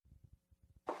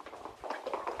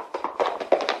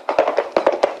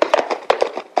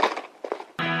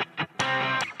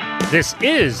This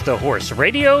is the Horse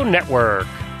Radio Network.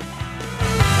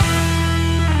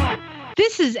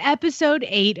 This is episode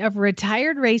 8 of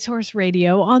Retired Racehorse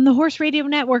Radio on the Horse Radio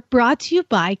Network, brought to you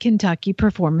by Kentucky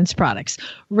Performance Products,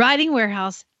 Riding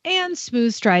Warehouse, and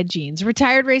Smooth Stride Jeans.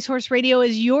 Retired Racehorse Radio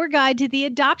is your guide to the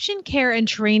adoption, care, and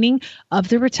training of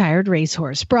the retired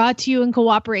racehorse, brought to you in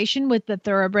cooperation with the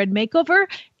Thoroughbred Makeover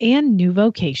and New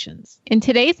Vocations. In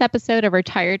today's episode of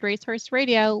Retired Racehorse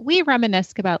Radio, we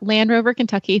reminisce about Land Rover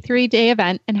Kentucky 3-day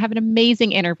event and have an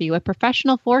amazing interview with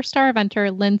professional 4-star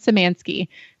eventer Lynn Szymanski.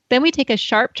 Then we take a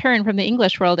sharp turn from the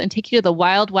English world and take you to the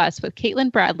Wild West with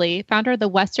Caitlin Bradley, founder of the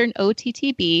Western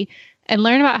OTTB, and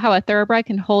learn about how a thoroughbred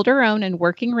can hold her own in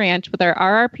working ranch with our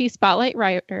RRP Spotlight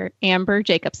rider, Amber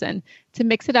Jacobson. To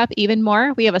mix it up even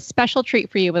more, we have a special treat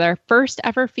for you with our first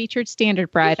ever featured standard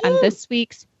bred on this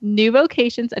week's New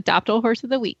Vocations Adoptable Horse of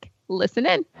the Week. Listen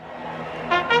in.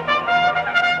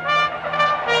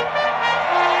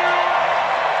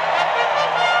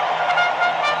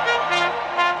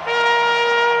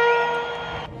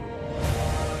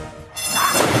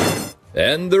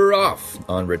 And they're off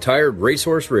on Retired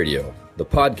Racehorse Radio, the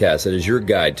podcast that is your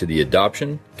guide to the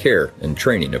adoption, care, and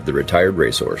training of the retired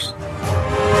racehorse.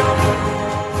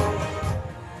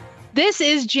 This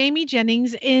is Jamie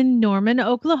Jennings in Norman,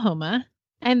 Oklahoma.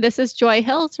 And this is Joy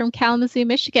Hills from Kalamazoo,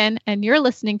 Michigan. And you're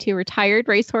listening to Retired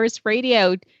Racehorse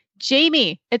Radio.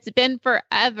 Jamie, it's been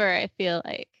forever, I feel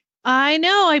like. I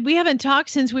know. We haven't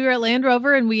talked since we were at Land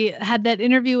Rover and we had that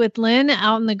interview with Lynn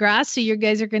out in the grass. So you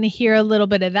guys are going to hear a little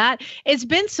bit of that. It's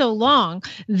been so long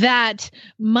that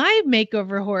my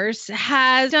makeover horse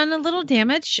has done a little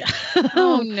damage.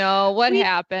 Oh no. What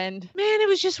happened? Man, it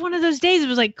was just one of those days. It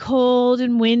was like cold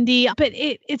and windy, but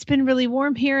it's been really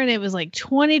warm here and it was like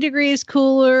 20 degrees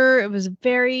cooler. It was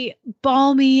very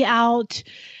balmy out.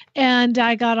 And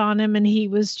I got on him and he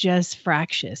was just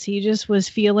fractious. He just was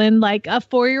feeling like a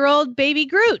 4-year-old baby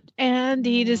Groot. And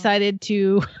he decided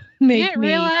to make You didn't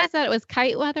realize that it was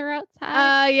kite weather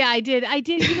outside? Yeah, I did.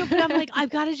 But I'm like,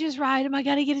 I've got to just ride him. I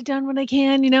got to get it done when I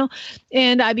can,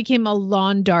 And I became a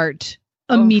lawn dart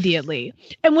immediately.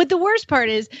 And what the worst part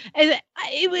is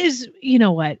it was, you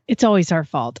know what? It's always our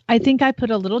fault. I think I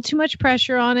put a little too much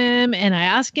pressure on him and I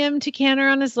asked him to canter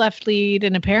on his left lead.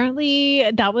 And apparently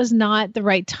that was not the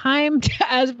right time to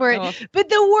ask for it. But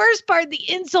the worst part, the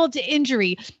insult to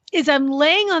injury, is I'm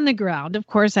laying on the ground. Of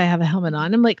course, I have a helmet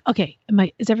on. I'm like, okay,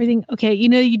 is everything okay?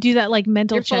 You do that like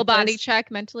mental Your full body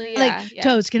check mentally.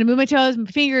 Toes, can I move my toes, my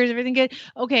fingers, everything good?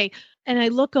 Okay. And I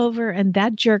look over and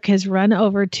that jerk has run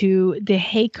over to the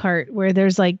hay cart where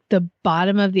there's like the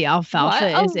bottom of the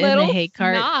alfalfa is in the hay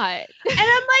cart. And I'm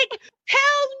like,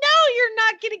 hell no, you're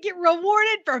not going to get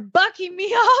rewarded for bucking me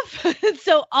off.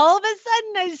 So all of a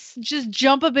sudden I just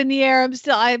jump up in the air.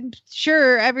 I'm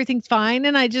sure everything's fine.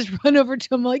 And I just run over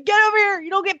to him like, get over here.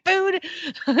 You don't get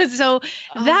food. So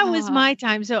that was my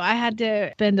time. So I had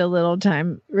to spend a little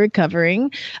time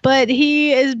recovering, but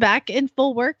he is back in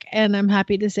full work. And I'm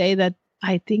happy to say that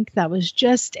I think that was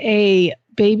just a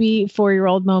baby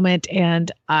 4-year-old moment.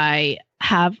 And I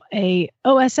have a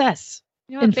OSS.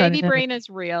 Baby brain is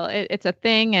real. It's a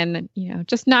thing. And,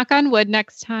 just knock on wood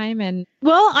next time. And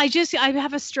well, I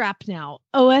have a strap now.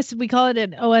 We call it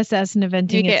an OSS in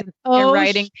eventing. You get your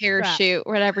riding parachute,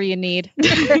 whatever you need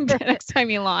next time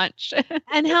you launch.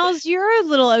 And how's your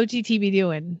little OTTB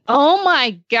doing? Oh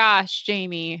my gosh,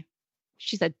 Jamie.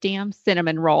 She's a damn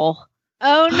cinnamon roll.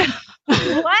 Oh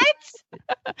no.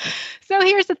 What? So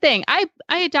here's the thing. I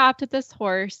adopted this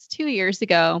horse 2 years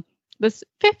ago. This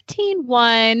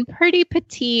 15-1, pretty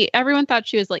petite. Everyone thought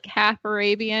she was like half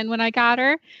Arabian when I got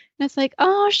her. And it's like,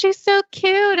 oh, she's so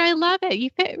cute. I love it.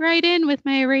 You fit right in with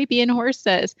my Arabian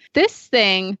horses. This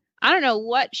thing, I don't know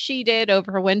what she did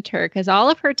over winter because all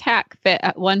of her tack fit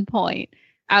at one point.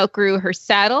 Outgrew her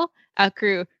saddle,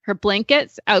 outgrew her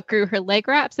blankets, outgrew her leg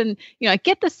wraps. And, I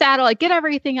get the saddle, I get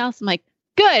everything else. I'm like,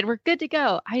 good, we're good to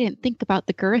go. I didn't think about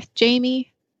the girth,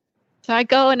 Jamie. So I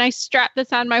go and I strap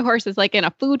this on my horse. It's like in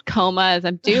a food coma as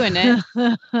I'm doing it.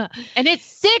 And it's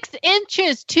 6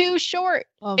 inches too short.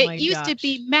 Oh it used to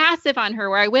be massive on her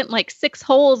where I went like 6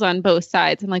 holes on both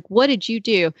sides. I'm like, what did you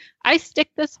do? I stick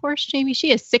this horse, Jamie.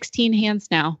 She has 16 hands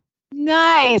now.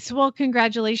 Nice. Well,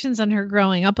 congratulations on her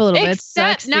growing up a little bit.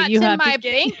 Sucks not that you to have my to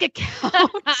bank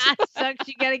account. Sucks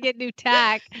you got to get new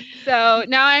tack. So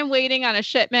now I'm waiting on a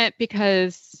shipment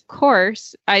because, of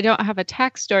course, I don't have a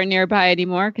tack store nearby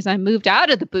anymore because I moved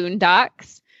out of the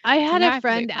boondocks. I had a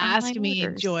friend ask me,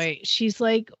 Joy, she's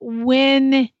like,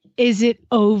 when is it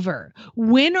over?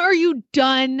 When are you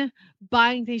done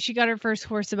buying things. She got her first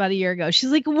horse about a year ago.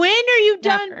 She's like, when are you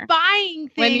done buying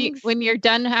things? When you're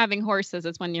done having horses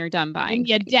is when you're done buying. When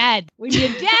you're dead. When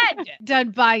you're dead. Done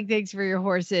buying things for your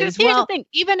horses. Here's the thing.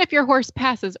 Even if your horse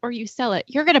passes or you sell it,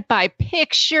 you're going to buy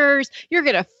pictures. You're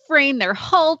going to frame their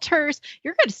halters.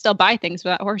 You're going to still buy things for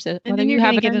that horse, whether you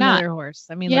have it or not. Another horse.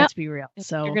 I mean, let's be real.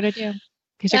 So you're going to do.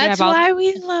 That's why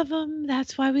we love them.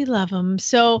 That's why we love them.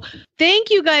 So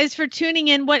thank you guys for tuning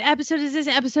in. What episode is this?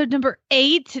 Episode number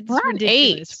 8. It's We're on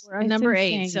ridiculous. 8. We're on number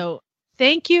 8. So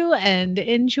thank you and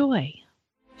enjoy.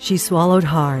 She swallowed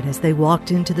hard as they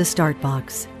walked into the start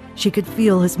box. She could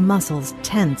feel his muscles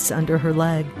tense under her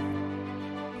leg.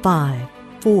 5,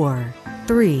 4,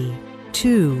 3,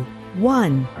 2,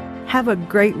 1. Have a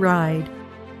great ride.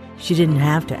 She didn't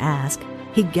have to ask.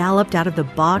 He galloped out of the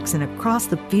box and across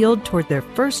the field toward their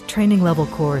first training level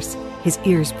course. His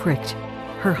ears pricked.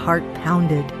 Her heart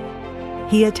pounded.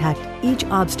 He attacked each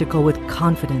obstacle with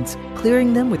confidence,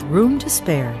 clearing them with room to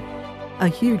spare. A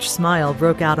huge smile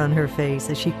broke out on her face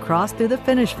as she crossed through the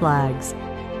finish flags.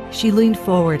 She leaned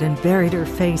forward and buried her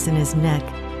face in his neck.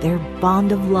 Their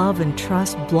bond of love and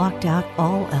trust blocked out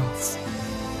all else.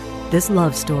 This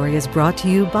love story is brought to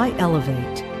you by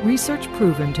Elevate. Research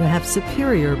proven to have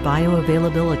superior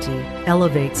bioavailability.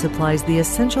 Elevate supplies the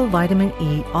essential vitamin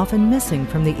E often missing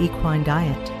from the equine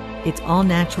diet. Its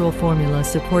all-natural formula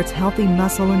supports healthy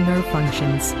muscle and nerve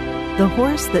functions. The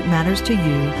horse that matters to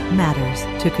you matters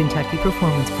to Kentucky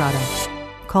Performance Products.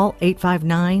 Call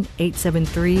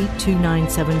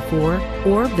 859-873-2974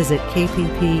 or visit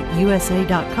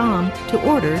kppusa.com to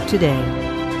order today.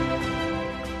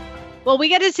 Well, we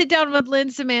got to sit down with Lynn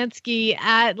Szymanski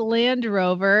at Land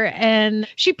Rover, and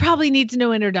she probably needs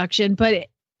no introduction, but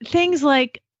things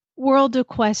like World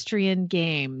Equestrian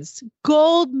Games,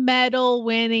 gold medal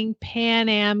winning Pan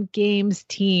Am Games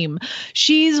team.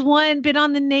 She's been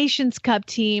on the Nations Cup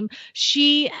team.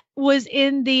 She was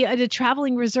in the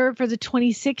traveling reserve for the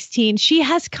 2016. She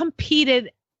has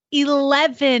competed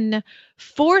 11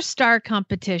 4-star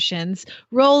competitions,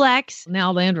 Rolex,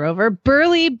 now Land Rover,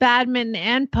 Burley, Badminton,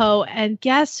 and Poe. And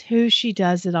guess who she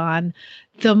does it on?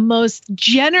 The most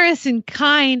generous and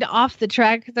kind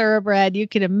off-the-track thoroughbred you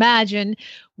can imagine.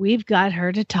 We've got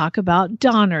her to talk about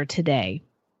Donner today.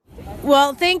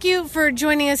 Well, thank you for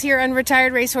joining us here on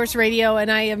Retired Racehorse Radio,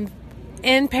 and I am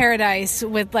in paradise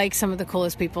with like some of the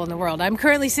coolest people in the world. I'm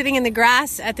currently sitting in the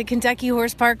grass at the Kentucky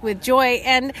Horse Park with Joy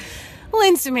and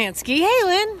Lynn Szymanski. Hey,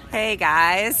 Lynn. Hey,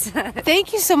 guys.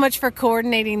 Thank you so much for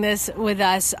coordinating this with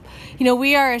us. You know,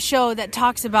 we are a show that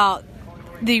talks about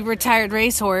the retired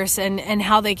racehorse and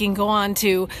how they can go on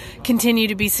to continue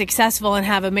to be successful and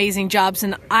have amazing jobs.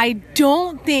 And I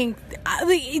don't think,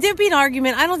 there'd be an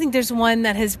argument, I don't think there's one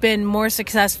that has been more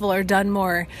successful or done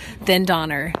more than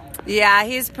Donner. Yeah,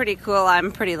 he's pretty cool.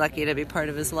 I'm pretty lucky to be part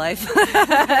of his life.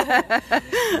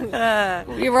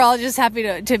 We were all just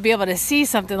happy to be able to see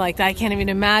something like that. I can't even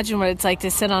imagine what it's like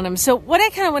to sit on him. So what I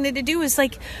kind of wanted to do is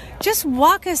just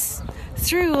walk us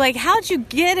through, how'd you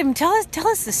get him? Tell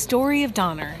us the story of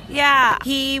Donner. Yeah,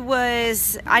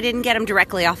 I didn't get him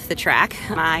directly off the track.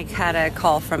 I had a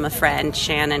call from a friend,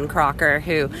 Shannon Crocker,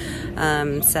 who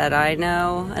said, I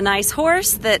know a nice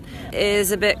horse that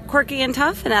is a bit quirky and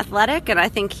tough and athletic, and I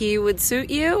think he would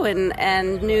suit you,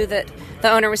 and knew that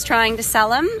the owner was trying to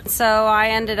sell him. So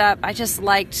I just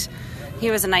liked, he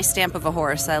was a nice stamp of a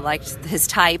horse. I liked his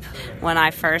type. When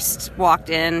I first walked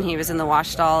in, he was in the wash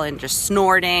stall and just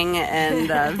snorting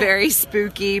and very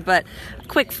spooky, but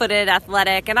quick-footed,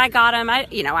 athletic, and I got him. I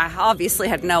obviously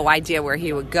had no idea where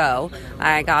he would go.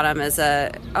 I got him as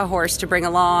a horse to bring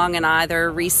along and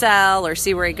either resell or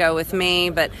see where he'd go with me,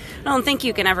 but I don't think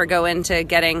you can ever go into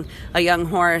getting a young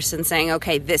horse and saying,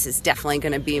 okay, this is definitely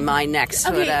going to be my next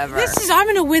whatever. I'm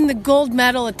going to win the gold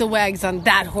medal at the WEGs on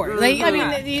that horse.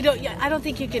 I don't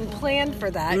think you can plan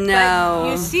for that. No.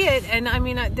 But you see it, and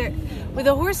with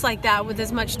a horse like that, with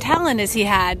as much talent as he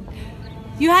had,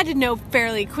 you had to know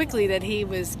fairly quickly that he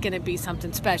was going to be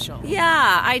something special.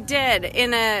 Yeah, I did,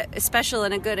 in a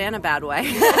good and a bad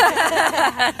way.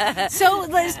 So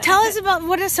tell us about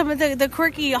what are some of the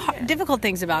quirky, difficult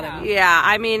things about him. Yeah,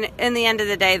 I mean, in the end of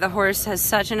the day, the horse has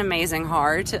such an amazing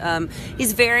heart.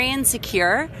 He's very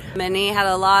insecure, and he had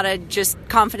a lot of just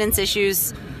confidence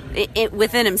issues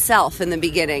within himself in the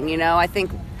beginning. I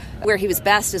think Where he was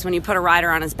best is when you put a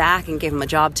rider on his back and gave him a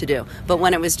job to do. But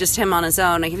when it was just him on his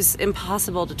own, he was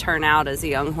impossible to turn out as a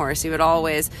young horse. He would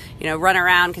always, run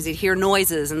around because he'd hear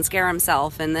noises and scare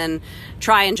himself, and then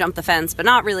try and jump the fence, but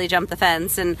not really jump the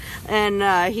fence. And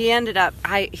he ended up,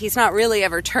 he's not really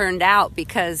ever turned out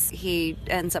because he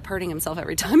ends up hurting himself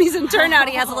every time he's in turnout.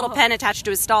 He has a little pen attached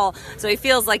to his stall, so he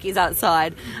feels like he's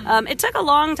outside. It took a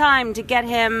long time to get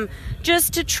him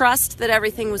just to trust that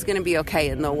everything was going to be okay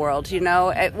in the world.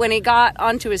 When he got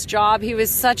onto his job, he was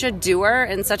such a doer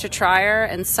and such a trier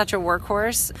and such a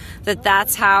workhorse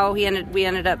that's how we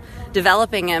ended up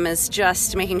developing him, as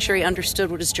just making sure he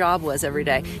understood what his job was every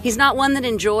day. He's not one that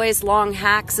enjoys long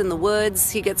hacks in the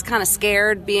woods. He gets kind of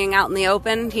scared being out in the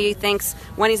open. He thinks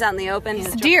when he's out in the open,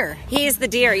 he's the deer. He's the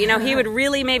deer. He would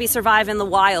really maybe survive in the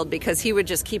wild because he would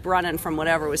just keep running from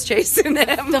whatever was chasing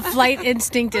him. The flight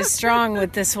instinct is strong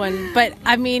with this one. But,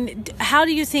 how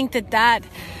do you think that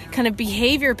kind of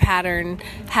behavior pattern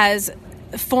has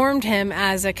formed him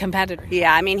as a competitor?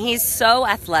 Yeah, he's so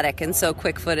athletic and so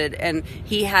quick-footed, and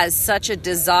he has such a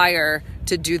desire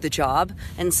to do the job.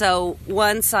 And so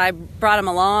once I brought him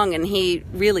along, and he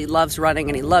really loves running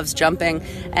and he loves jumping,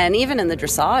 and even in the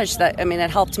dressage, it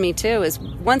helped me too, is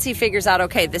once he figures out,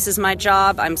 okay, this is my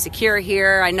job, I'm secure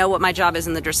here, I know what my job is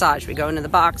in the dressage, we go into the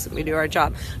box and we do our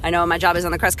job, I know what my job is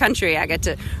on the cross country, I get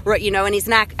to, and he's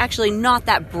actually not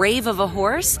that brave of a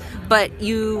horse, but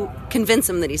you convince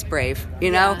him that he's brave,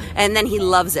 and then he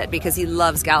loves it because he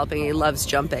loves galloping, he loves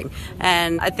jumping.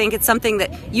 And I think it's something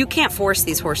that you can't force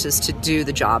these horses to do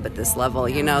the job at this level.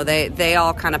 They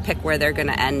all kind of pick where they're going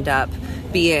to end up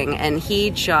being, and he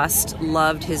just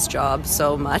loved his job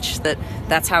so much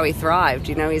that's how he thrived.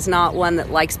 He's not one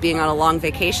that likes being on a long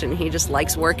vacation. He just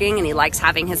likes working, and he likes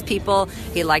having his people.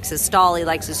 He likes his stall, he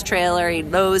likes his trailer, he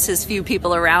knows his few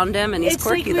people around him, and he's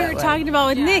quirky that way. It's like we were talking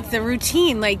about with Nick, the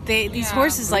routine. These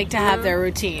horses like to have their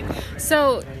routine.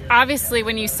 So obviously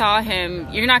when you saw him,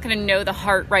 you're not going to know the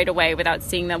heart right away without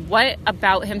seeing them. What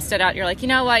about him stood out? You're like, you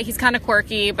know what, he's kind of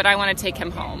quirky, but I want to take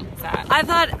him home.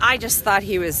 I just thought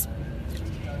he was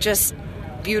just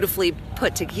beautifully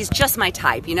put together. He's just my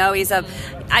type,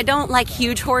 I don't like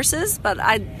huge horses, but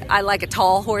I like a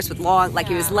tall horse with long,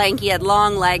 he was lanky, he had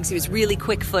long legs, he was really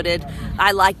quick-footed.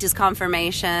 I liked his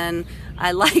conformation.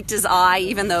 I liked his eye,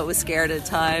 even though it was scared at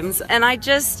times. And I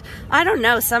don't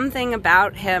know, something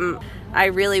about him I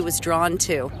really was drawn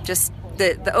to. Just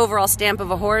the overall stamp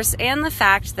of a horse, and the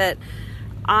fact that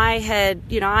I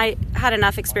had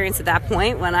enough experience at that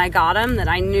point when I got him that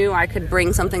I knew I could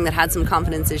bring something that had some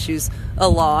confidence issues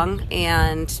along.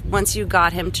 And once you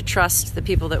got him to trust the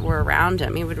people that were around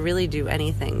him, he would really do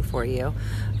anything for you.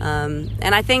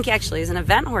 And I think actually as an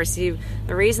event horse, the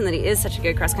reason that he is such a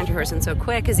good cross-country horse and so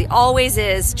quick is he always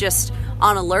is just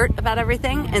on alert about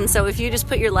everything. And so if you just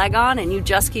put your leg on and you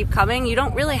just keep coming, you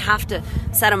don't really have to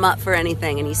set him up for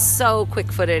anything. And he's so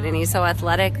quick-footed and he's so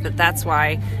athletic that's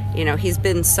why, he's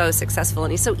been so successful,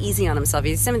 and he's so easy on himself.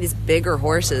 He's some of these bigger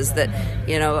horses that,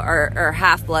 are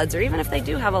half-bloods, or even if they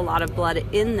do have a lot of blood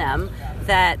in them,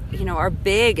 that are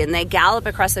big and they gallop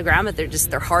across the ground, but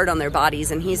they're hard on their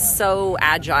bodies, and he's so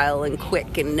agile and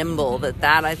quick and nimble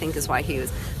that I think is why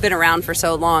he's been around for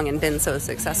so long and been so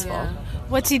successful. Yeah.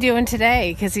 What's he doing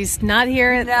today? Because he's not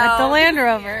here at the Land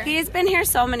Rover. He's been here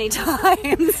so many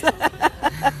times.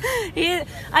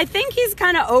 I think he's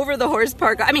kind of over the horse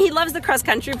park. He loves the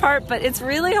cross-country part, but it's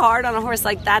really hard on a horse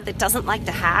like that doesn't like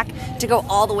to hack to go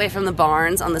all the way from the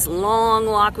barns on this long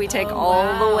walk we take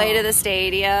all the way to the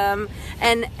stadium.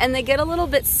 And they get a little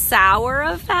bit sour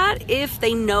of that if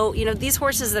they know, these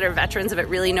horses that are veterans of it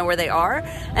really know where they are.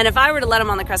 And if I were to let him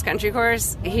on the cross-country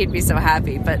course, he'd be so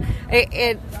happy. But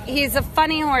he's a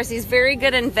funny horse. He's very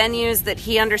good in venues that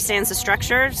he understands the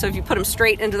structure. So if you put him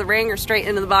straight into the ring or straight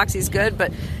into the box, he's good.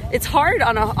 But it's hard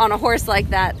on a horse like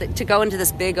that to go into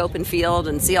this big open field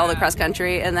and see all the cross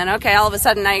country, and then all of a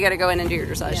sudden now you got to go in and do your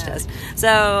dressage test.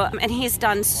 So, and he's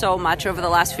done so much over the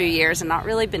last few years and not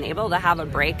really been able to have a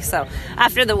break. So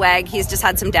after the WEG, he's just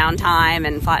had some downtime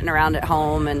and flattened around at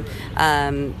home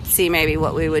and see maybe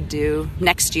what we would do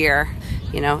next year.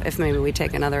 If maybe we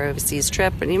take another overseas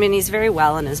trip. And he's very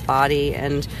well in his body.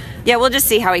 And we'll just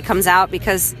see how he comes out,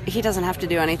 because he doesn't have to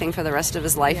do anything for the rest of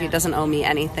his life. Yeah. He doesn't owe me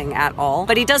anything at all.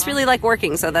 But he does really like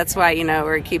working. So that's why,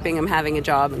 we're keeping him having a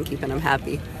job and keeping him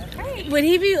happy. Would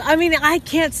he be? I mean, I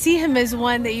can't see him as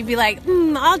one that you'd be like,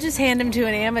 I'll just hand him to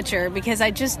an amateur because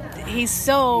he's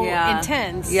so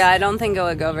intense. Yeah, I don't think it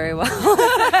would go very well.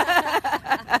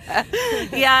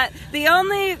 Yeah, the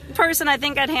only person I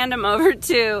think I'd hand him over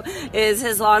to is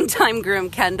his longtime groom,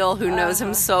 Kendall, who knows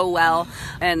him so well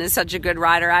and is such a good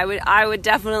rider. I would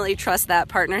definitely trust that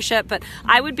partnership, but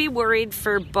I would be worried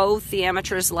for both the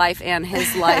amateur's life and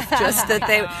his life, just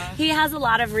that he has a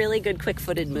lot of really good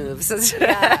quick-footed moves.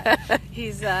 Yeah.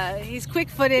 He's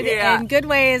quick-footed in good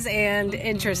ways and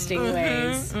interesting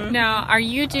ways. Mm-hmm. Now, are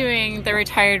you doing the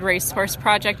Retired Racehorse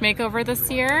Project makeover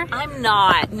this year? I'm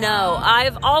not, no.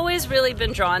 I've always really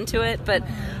been drawn to it, but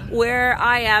where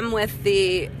I am with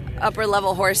the upper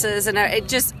level horses, and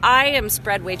I am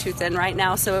spread way too thin right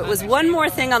now, so it was one more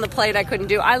thing on the plate I couldn't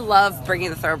do. I love bringing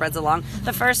the thoroughbreds along.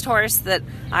 The first horse that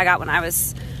I got when I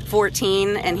was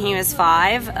 14 and he was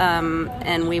 5,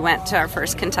 and we went to our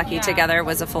first Kentucky together,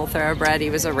 was a full thoroughbred. He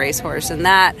was a racehorse, and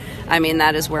that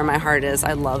is where my heart is.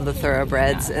 I love the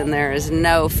thoroughbreds, and there is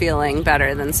no feeling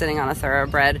better than sitting on a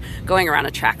thoroughbred going around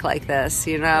a track like this.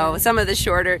 Some of the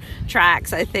shorter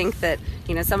tracks, I think that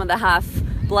some of the half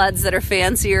bloods that are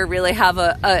fancier really have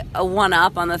a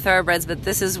one-up on the thoroughbreds, but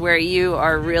this is where you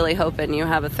are really hoping you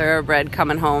have a thoroughbred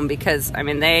coming home, because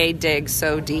they dig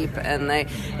so deep, and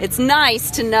it's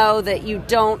nice to know that you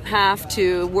don't have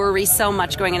to worry so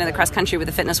much going into the cross country with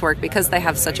the fitness work, because they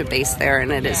have such a base there,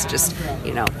 and it is just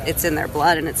it's in their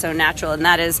blood, and it's so natural. And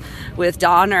that is with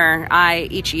Donner.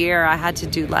 Each year I had to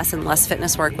do less and less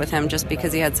fitness work with him, just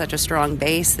because he had such a strong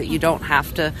base that you don't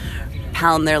have to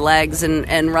pound their legs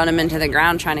and run them into the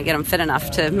ground trying to get them fit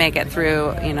enough to make it through,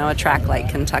 a track like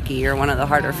Kentucky or one of the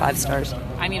harder 5-stars.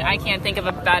 I can't think of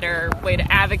a better way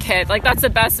to advocate. That's the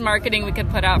best marketing we could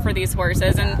put out for these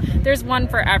horses, and there's one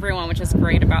for everyone, which is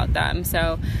great about them.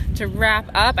 So to wrap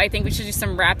up, I think we should do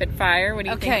some rapid fire. What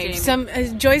do you think,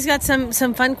 Jamie? Joy's got some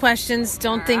fun questions.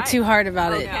 Don't think too hard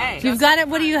about it. You've got it.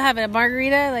 What do you have? A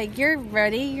margarita? You're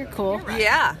ready. You're cool.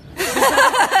 Yeah.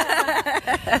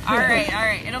 All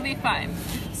right. It'll be fun.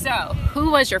 So,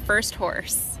 who was your first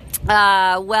horse?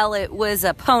 Well, it was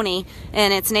a pony,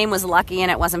 and its name was Lucky,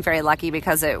 and it wasn't very lucky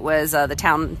because it was the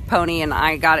town pony, and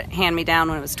I got it hand-me-down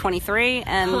when it was 23,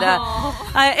 and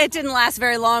it didn't last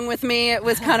very long with me. It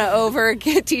was kind of over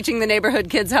teaching the neighborhood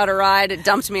kids how to ride. It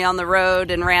dumped me on the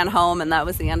road and ran home, and that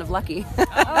was the end of Lucky. Oh,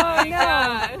 my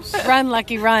gosh. Run,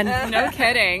 Lucky, run. No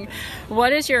kidding.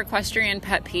 What is your equestrian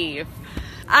pet peeve?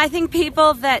 I think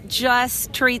people that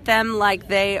just treat them like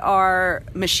they are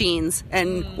machines,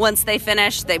 and once they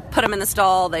finish, they put them in the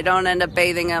stall. They don't end up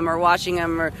bathing them or washing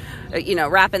them or,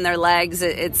 wrapping their legs.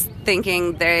 It's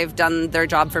thinking they've done their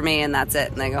job for me and that's it,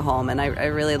 and they go home. And I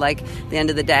really like the end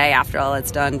of the day, after all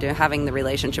it's done, having the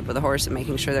relationship with the horse and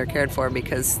making sure they're cared for,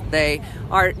 because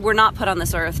we're not put on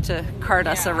this earth to cart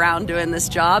us around doing this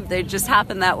job. They just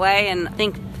happen that way, and I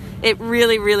think it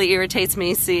really, really irritates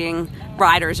me seeing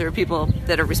riders or people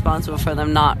that are responsible for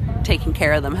them not taking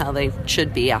care of them how they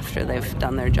should be after they've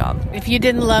done their job. If you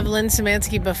didn't love Lynn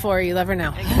Szymanski before, you love her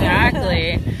now.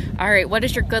 Exactly. All right, what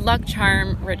is your good luck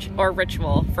charm or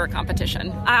ritual for a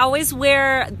competition? I always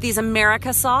wear these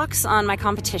America socks on my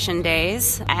competition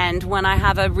days, and when I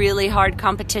have a really hard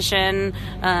competition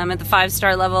at the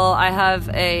 5-star level, I have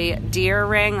a deer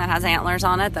ring that has antlers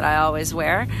on it that I always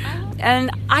wear. And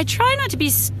I try not to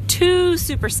be too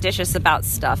superstitious about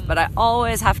stuff, but I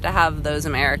always have to have those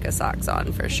America socks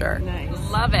on for sure. Nice.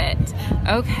 Love it.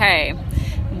 Okay.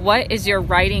 What is your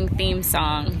riding theme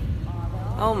song?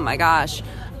 Oh my gosh.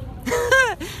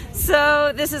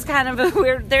 So this is kind of a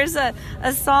weird, there's a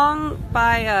song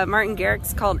by Martin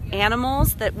Garrix called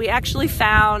Animals that we actually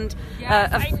found.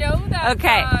 Yes, I know that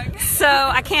song. So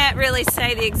I can't really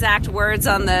say the exact words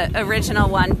on the original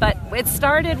one, but it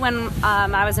started when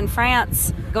I was in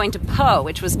France going to Pau,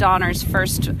 which was Donner's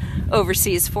first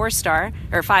overseas 4-star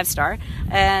or 5-star,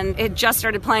 and it just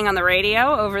started playing on the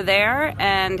radio over there,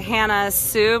 and Hannah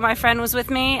Sue, my friend, was with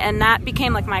me, and that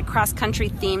became like my cross-country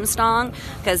theme song,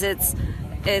 because it's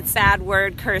bad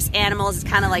word, curse, animals. It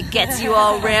kind of like gets you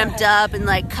all ramped up and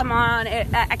like, come on.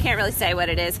 I can't really say what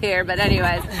it is here, but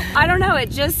anyways, I don't know.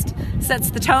 It just sets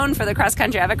the tone for the cross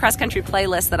country. I have a cross country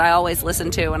playlist that I always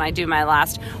listen to when I do my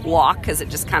last walk, because it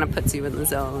just kind of puts you in the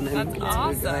zone. And that's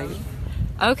awesome.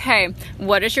 Okay,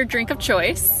 what is your drink of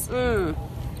choice?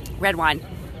 Red wine.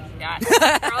 Yeah,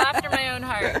 girl after my own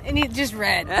heart. And just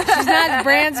red. She's not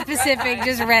brand specific,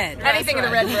 just red. Anything in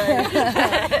the red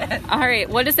brand. All right,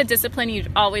 what is the discipline you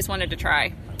always wanted to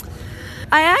try?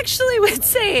 I actually would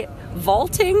say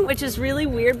vaulting, which is really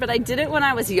weird, but I did it when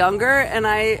I was younger, and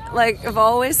I've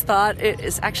always thought it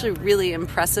is actually really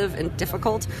impressive and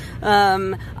difficult.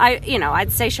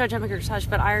 I'd say show jumping or dressage,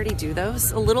 but I already do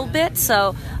those a little bit,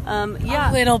 so a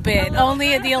little bit,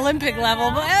 only at the Olympic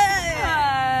level, but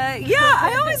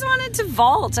I always wanted to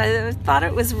vault. I thought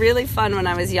it was really fun when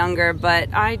I was younger, but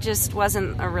I just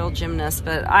wasn't a real gymnast.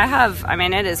 But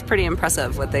it is pretty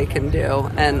impressive what they can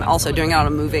do, and also doing it on a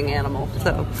moving animal.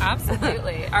 So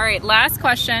absolutely. All right, last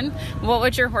question. What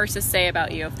would your horses say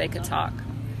about you if they could talk?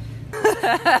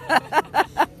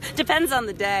 Depends on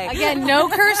the day. Again, no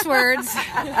curse words.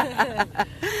 I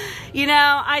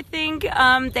think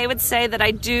they would say that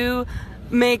I do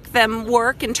make them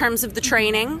work in terms of the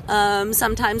training,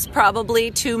 sometimes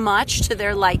probably too much to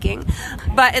their liking.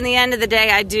 But in the end of the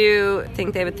day, I do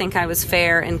think they would think I was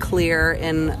fair and clear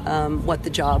in what the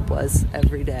job was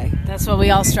every day. That's what we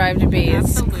all strive to be.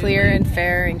 Absolutely. It's clear and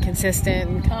fair and consistent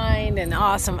and kind and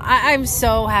awesome. I'm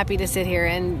so happy to sit here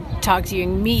and talk to you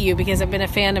and meet you, because I've been a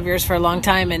fan of yours for a long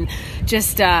time, and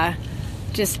just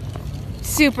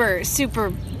super,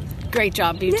 super great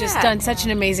job. You've just done such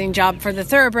an amazing job for the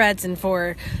thoroughbreds and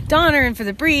for Donner and for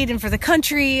the breed and for the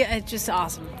country. It's just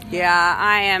awesome. Yeah,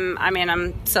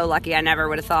 I'm so lucky. I never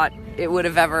would have thought it would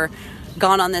have ever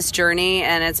gone on this journey,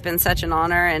 and it's been such an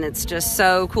honor, and it's just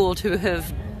so cool to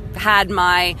have had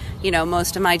my,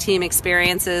 most of my team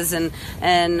experiences and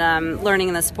learning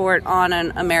in the sport on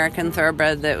an American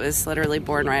thoroughbred that was literally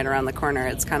born right around the corner.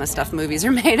 It's kind of stuff movies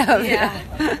are made of.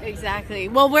 Yeah, exactly.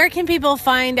 Well, where can people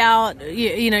find out,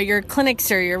 your clinics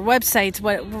or your websites?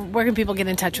 Where can people get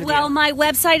in touch with you? Well, my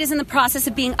website is in the process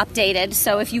of being updated,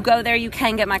 so if you go there, you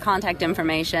can get my contact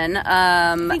information.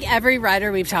 I think every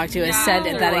rider we've talked to has said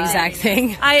that exact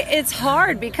thing. It's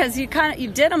hard because you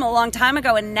did them a long time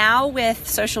ago, and now with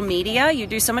social media, you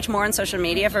do so much more on social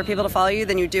media for people to follow you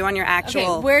than you do on your actual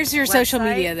Okay, where's your website. Social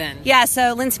media then? Yeah,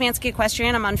 so Lynn Szymanski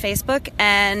Equestrian, I'm on Facebook,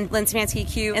 and Lynn Szymanski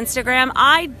Q Instagram.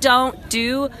 I don't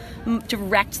do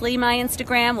directly my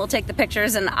Instagram. We'll take the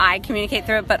pictures and I communicate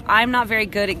through it, but I'm not very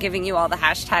good at giving you all the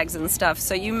hashtags and stuff,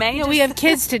 so you may we have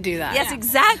kids to do that. Yes,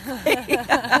 exactly.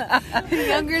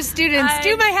 Younger students,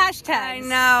 do my hashtags. I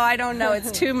know, I don't know,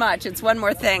 it's too much. It's one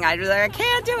more thing. I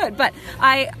can't do it, but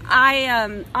I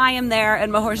am there,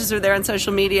 and my horses are there on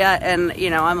social media, and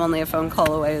I'm only a phone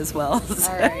call away as well.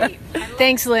 So. All right.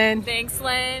 Thanks, Lynn.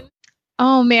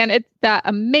 Oh man, it's that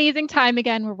amazing time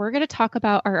again where we're going to talk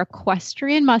about our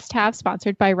equestrian must-have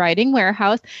sponsored by Riding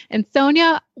Warehouse. And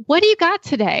Sonia, what do you got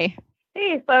today?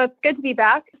 Hey, so it's good to be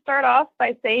back. Start off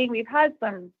by saying we've had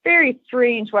some very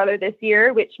strange weather this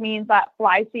year, which means that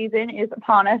fly season is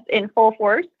upon us in full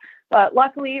force. But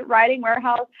luckily, Riding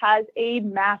Warehouse has a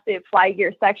massive fly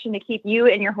gear section to keep you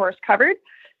and your horse covered.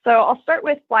 So I'll start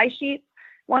with fly sheets.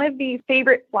 One of the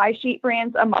favorite fly sheet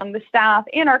brands among the staff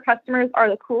and our customers are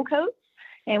the Cool Coats.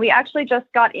 And we actually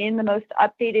just got in the most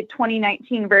updated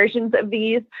 2019 versions of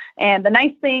these. And the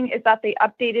nice thing is that they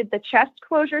updated the chest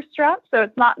closure strap, so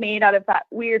it's not made out of that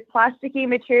weird plasticky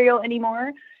material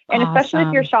anymore. And especially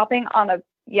if you're shopping on a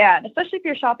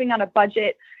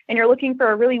budget and you're looking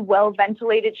for a really well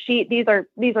ventilated sheet, these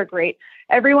are great.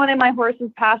 Everyone in my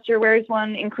horse's pasture wears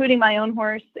one, including my own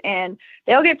horse, and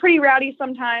they'll get pretty rowdy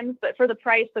sometimes, but for the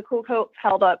price, the Cool Coats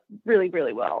held up really,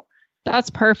 really well.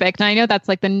 That's perfect. And I know that's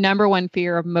like the number one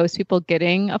fear of most people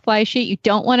getting a fly sheet. You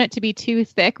don't want it to be too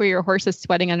thick where your horse is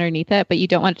sweating underneath it, but you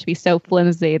don't want it to be so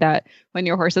flimsy that when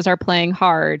your horses are playing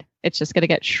hard, it's just going to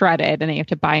get shredded and then you have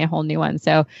to buy a whole new one.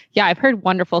 So yeah, I've heard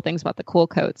wonderful things about the Cool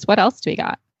Coats. What else do we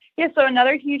got? Yeah, so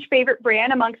another huge favorite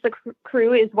brand amongst the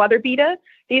crew is WeatherBeeta.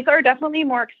 These are definitely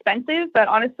more expensive, but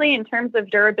honestly, in terms of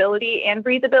durability and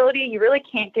breathability, you really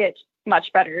can't get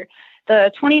much better.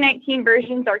 The 2019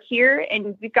 versions are here,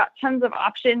 and we've got tons of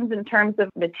options in terms of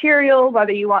material,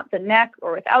 whether you want the neck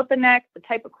or without the neck, the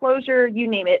type of closure, you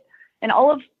name it. And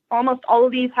almost all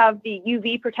of these have the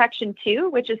UV protection too,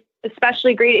 which is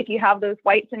especially great if you have those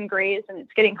whites and grays and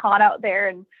it's getting hot out there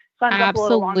and sun's up a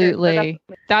little longer. Absolutely.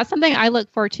 That's something I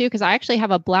look for too, because I actually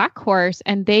have a black horse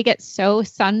and they get so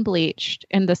sun bleached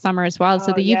in the summer as well.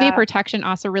 So the UV protection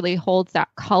also really holds that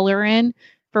color in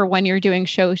for when you're doing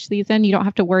show season. You don't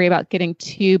have to worry about getting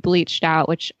too bleached out,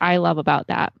 which I love about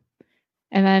that.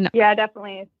 And then, yeah,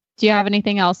 definitely. Do you have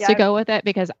anything else to go with it?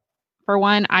 Because for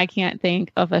one, I can't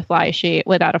think of a fly sheet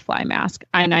without a fly mask,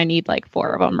 and I need like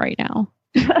 4 of them right now.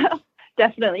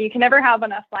 Definitely. You can never have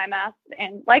enough fly masks.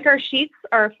 And like our sheets,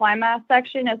 our fly mask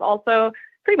section is also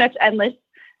pretty much endless.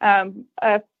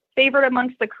 A favorite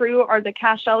amongst the crew are the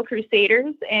Cashel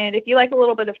Crusaders. And if you like a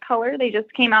little bit of color, they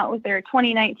just came out with their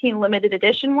 2019 limited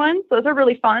edition ones. Those are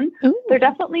really fun. Ooh. They're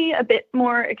definitely a bit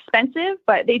more expensive,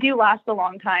 but they do last a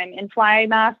long time. And fly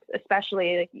masks,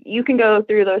 especially, like, you can go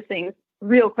through those things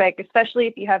real quick, especially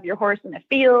if you have your horse in a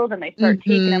field and they start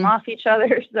taking them off each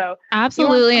other. So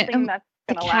absolutely.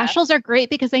 The Cashels are great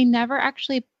because they never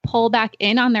actually pull back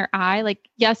in on their eye. Like,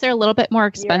 yes, they're a little bit more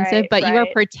expensive, but you are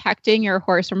protecting your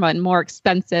horse from a more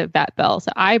expensive vet bill.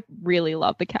 So I really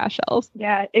love the Cashels.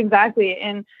 Yeah, exactly.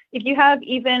 And if you have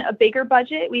even a bigger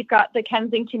budget, we've got the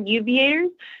Kensington Uviators,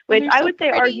 which I would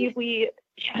say arguably,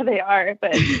 yeah, they are,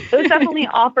 but those definitely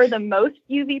offer the most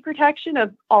UV protection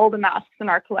of all the masks in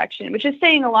our collection, which is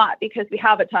saying a lot because we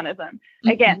have a ton of them.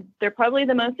 Again, they're probably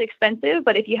the most expensive,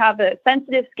 but if you have a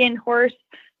sensitive skinned horse,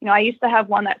 you know, I used to have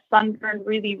one that sunburned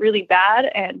really, really bad,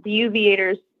 and the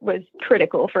Uviators was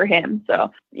critical for him.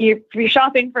 So if you're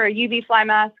shopping for a UV fly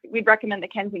mask, we'd recommend the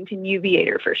Kensington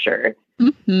Uviator for sure.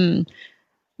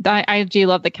 I do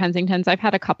love the Kensingtons. I've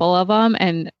had a couple of them,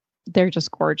 and they're just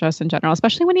gorgeous in general,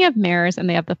 especially when you have mares and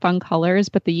they have the fun colors.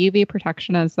 But the UV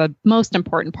protection is the most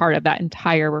important part of that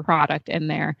entire product in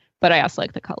there. But I also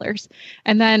like the colors.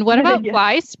 And then what about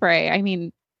fly spray? I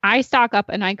mean, I stock up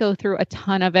and I go through a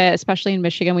ton of it, especially in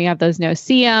Michigan. We have those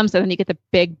no-see-ums, and then you get the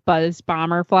big buzz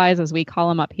bomber flies, as we call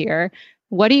them up here.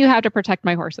 What do you have to protect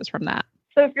my horses from that?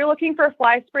 So if you're looking for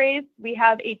fly sprays, we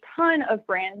have a ton of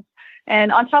brands.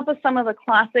 And on top of some of the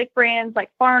classic brands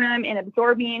like Farnam and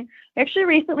Absorbine, we actually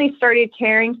recently started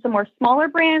carrying some more smaller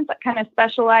brands that kind of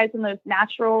specialize in those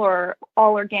natural or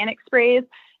all organic sprays.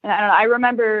 And I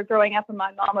remember growing up and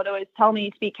my mom would always tell me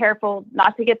to be careful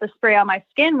not to get the spray on my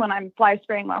skin when I'm fly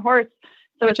spraying my horse.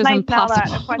 So Which it's nice impossible.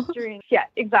 Now that equestrian, yeah,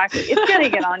 exactly. It's going to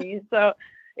get on you. So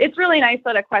it's really nice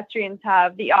that equestrians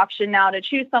have the option now to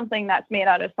choose something that's made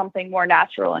out of something more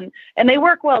natural. And they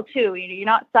work well, too. You're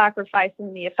not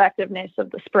sacrificing the effectiveness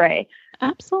of the spray.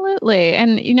 Absolutely.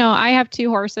 And, you know, I have 2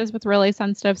 horses with really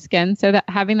sensitive skin. So that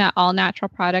having that all natural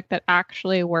product that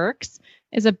actually works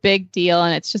is a big deal.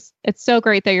 And it's so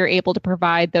great that you're able to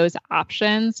provide those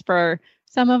options for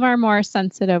some of our more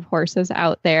sensitive horses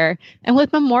out there. And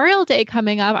with Memorial Day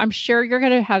coming up, I'm sure you're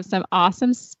going to have some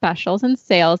awesome specials and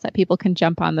sales that people can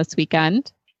jump on this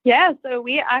weekend. Yeah, so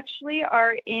we actually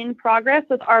are in progress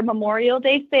with our Memorial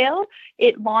Day sale.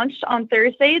 It launched on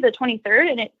Thursday, the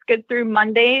 23rd, and it's good through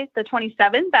Monday, the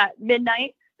 27th at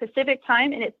midnight Pacific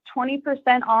time. And it's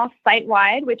 20% off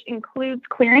site-wide, which includes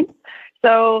clearance.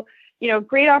 So, you know,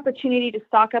 great opportunity to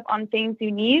stock up on things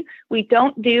you need. We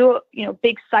don't do, you know,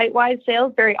 big site-wide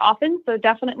sales very often, so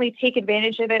definitely take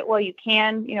advantage of it while you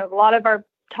can. You know, a lot of our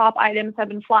top items have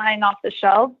been flying off the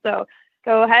shelves, so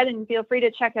go ahead and feel free to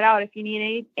check it out. If you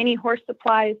need any horse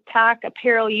supplies, tack,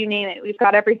 apparel, you name it, we've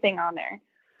got everything on there.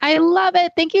 I love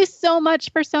it. Thank you so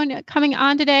much for Sonia coming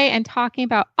on today and talking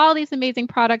about all these amazing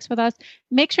products with us.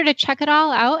 Make sure to check it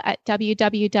all out at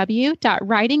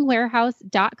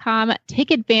www.ridingwarehouse.com.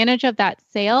 Take advantage of that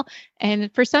sale.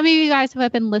 And for some of you guys who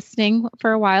have been listening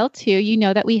for a while too, you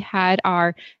know that we had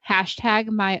our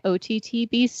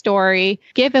 #MyOTTB story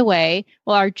giveaway.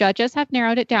 Well, our judges have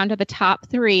narrowed it down to the top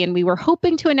 3, and we were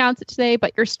hoping to announce it today,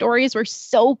 but your stories were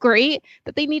so great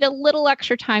that they need a little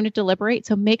extra time to deliberate.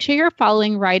 So make sure you're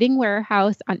following Riding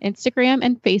Warehouse on Instagram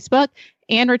and Facebook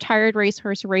and Retired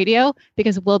Racehorse Radio,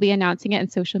 because we'll be announcing it in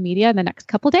social media in the next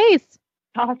couple days.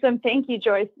 Awesome. Thank you,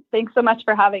 Joyce. Thanks so much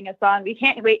for having us on. We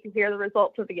can't wait to hear the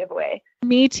results of the giveaway.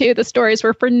 Me too. The stories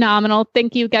were phenomenal.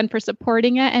 Thank you again for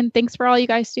supporting it. And thanks for all you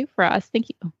guys do for us. Thank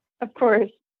you. Of course.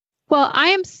 Well, I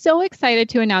am so excited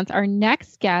to announce our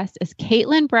next guest is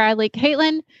Caitlin Bradley.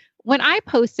 Caitlin, when I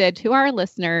posted to our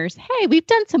listeners, hey, we've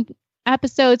done some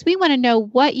episodes. We want to know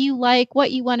what you like,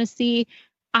 what you want to see.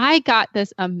 I got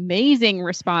this amazing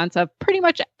response of pretty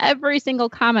much every single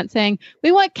comment saying,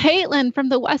 we want Caitlin from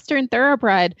the Western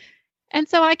Thoroughbred. And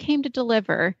so I came to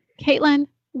deliver. Caitlin,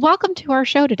 welcome to our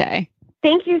show today.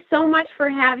 Thank you so much for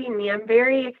having me. I'm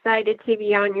very excited to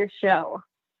be on your show.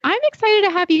 I'm excited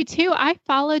to have you too. I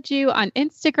followed you on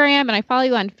Instagram and I follow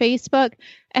you on Facebook.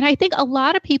 And I think a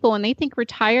lot of people, when they think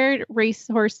retired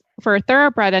racehorse for a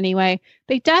thoroughbred anyway,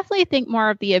 they definitely think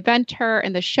more of the eventer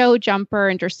and the show jumper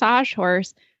and dressage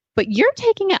horse. But you're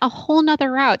taking it a whole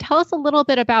nother route. Tell us a little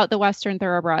bit about the Western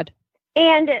Thoroughbred.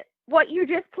 And what you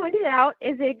just pointed out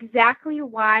is exactly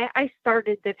why I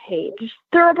started the page.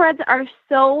 Thoroughbreds are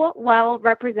so well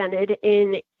represented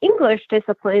in English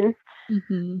disciplines,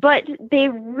 but they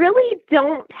really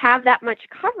don't have that much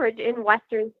coverage in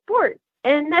Western sports.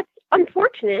 And that's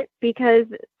unfortunate because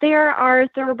there are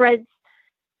thoroughbreds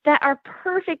that are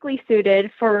perfectly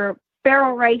suited for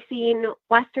barrel racing,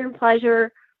 Western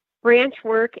pleasure, branch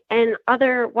work, and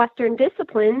other Western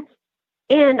disciplines.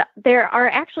 And there are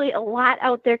actually a lot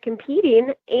out there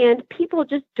competing, and people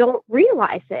just don't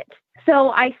realize it.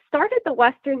 So I started the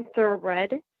Western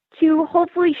Thoroughbred to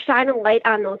hopefully shine a light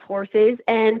on those horses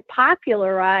and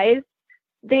popularize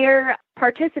their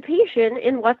participation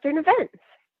in Western events.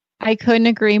 I couldn't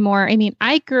agree more. I mean,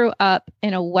 I grew up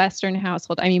in a Western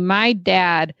household. I mean, my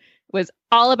dad was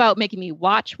all about making me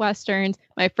watch Westerns.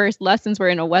 My first lessons were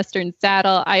in a Western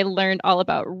saddle. I learned all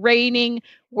about reining,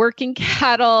 working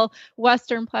cattle,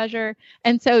 Western pleasure.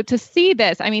 And so to see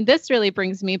this, I mean, this really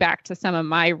brings me back to some of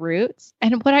my roots.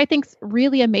 And what I think is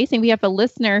really amazing, we have a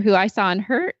listener who I saw on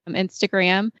her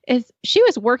Instagram, is she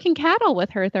was working cattle with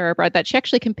her thoroughbred that she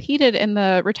actually competed in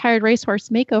the Retired Racehorse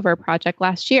Makeover Project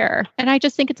last year. And I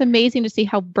just think it's amazing to see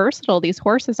how versatile these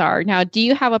horses are. Now, do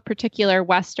you have a particular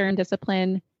Western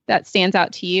discipline that stands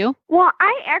out to you? Well,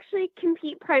 I actually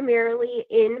compete primarily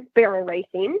in barrel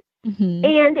racing. Mm-hmm.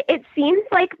 And it seems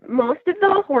like most of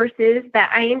the horses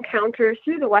that I encounter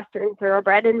through the Western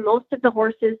Thoroughbred and most of the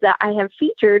horses that I have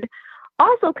featured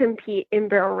also compete in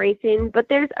barrel racing, but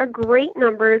there's a great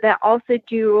number that also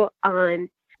do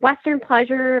Western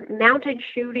pleasure, mounted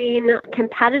shooting,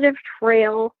 competitive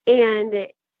trail, and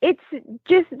it's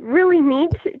just really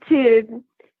neat to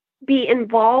be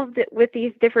involved with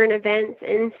these different events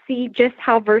and see just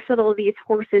how versatile these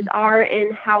horses are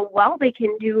and how well they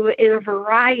can do in a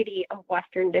variety of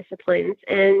Western disciplines.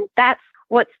 And that's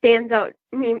what stands out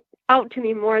to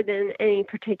me more than any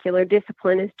particular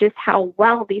discipline, is just how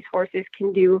well these horses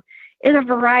can do in a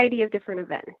variety of different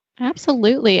events.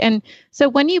 Absolutely. And so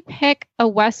when you pick a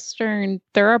Western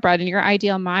thoroughbred in your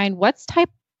ideal mind, what's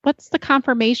the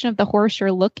conformation of the horse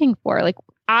you're looking for? Like,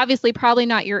 obviously, probably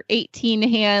not your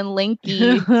 18-hand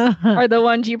Linky or the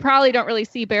ones you probably don't really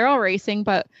see barrel racing,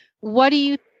 but what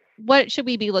should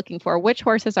we be looking for? Which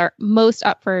horses are most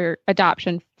up for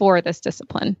adoption for this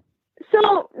discipline?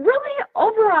 So really,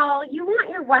 overall, you want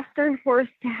your Western horse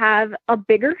to have a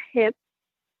bigger hip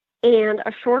and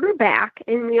a shorter back.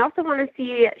 And we also want to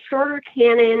see shorter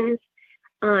cannons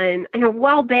and a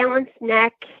well-balanced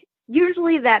neck,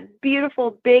 usually that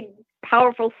beautiful, big,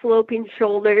 powerful sloping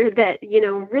shoulder that,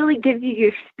 really gives you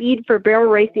your speed for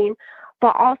barrel racing,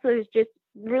 but also is just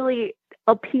really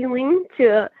appealing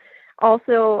to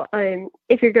also,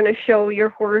 if you're going to show your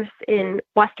horse in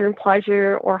Western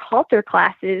pleasure or halter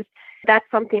classes, that's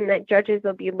something that judges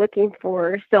will be looking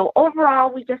for. So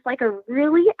overall, we just like a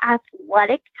really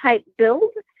athletic type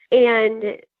build,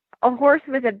 and a horse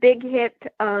with a big hip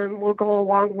will go a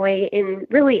long way in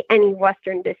really any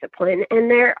Western discipline. And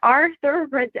there are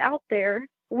thoroughbreds out there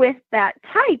with that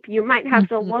type. You might have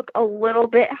to look a little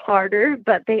bit harder,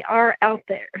 but they are out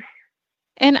there.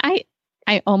 And I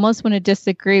almost want to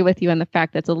disagree with you on the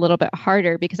fact that it's a little bit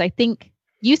harder, because I think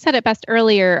you said it best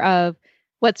earlier of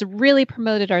what's really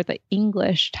promoted are the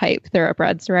English type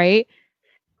thoroughbreds, right?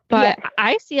 But yes.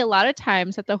 I see a lot of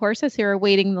times that the horses who are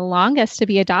waiting the longest to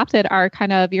be adopted are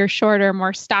kind of your shorter,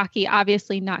 more stocky,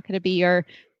 obviously not going to be your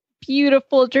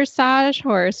beautiful dressage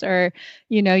horse or,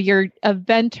 your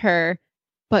eventer,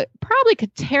 but probably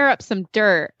could tear up some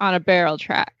dirt on a barrel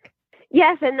track.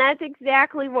 Yes, and that's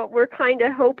exactly what we're kind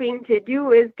of hoping to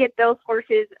do, is get those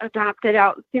horses adopted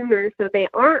out sooner so they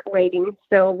aren't waiting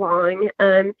so long.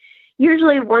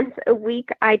 Usually once a week,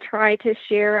 I try to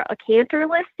share a canter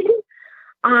listing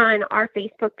on our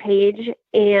Facebook page,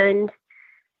 and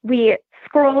we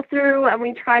scroll through and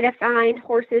we try to find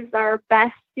horses that are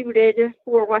best suited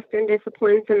for Western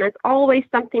disciplines, and that's always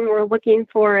something we're looking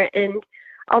for. And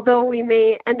although we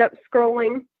may end up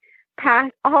scrolling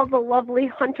past all the lovely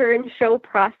hunter and show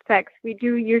prospects, we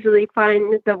do usually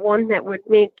find the one that would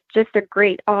make just a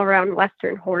great all-around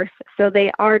Western horse. So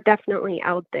they are definitely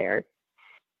out there.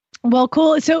 Well,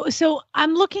 cool. So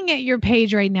I'm looking at your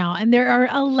page right now, and there are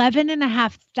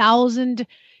 11,500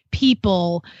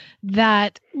 people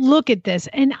that look at this,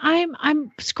 and I'm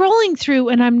scrolling through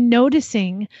and I'm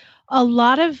noticing a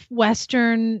lot of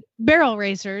Western barrel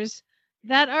racers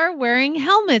that are wearing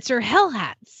helmets or hell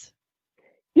hats.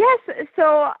 Yes.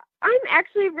 So I'm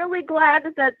actually really glad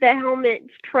that the helmet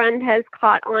trend has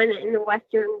caught on in the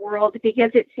Western world,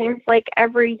 because it seems like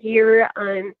every year,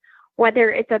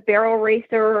 whether it's a barrel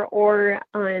racer or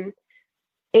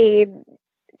a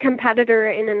competitor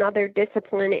in another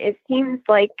discipline, it seems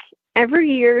like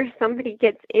every year somebody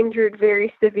gets injured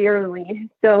very severely.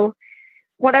 So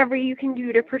whatever you can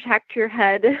do to protect your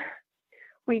head,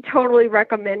 we totally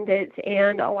recommend it.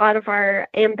 And a lot of our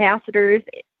ambassadors,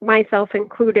 myself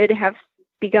included, have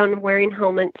begun wearing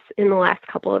helmets in the last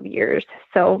couple of years.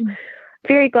 So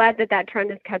very glad that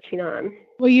trend is catching on.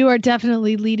 Well, you are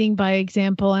definitely leading by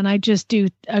example, and I just do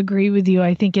agree with you.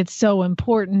 I think it's so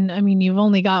important. I mean, you've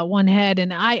only got one head,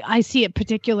 and I see it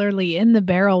particularly in the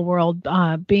barrel world,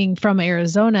 being from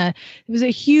Arizona. It was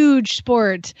a huge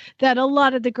sport that a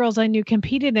lot of the girls I knew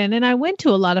competed in, and I went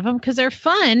to a lot of them because they're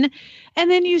fun.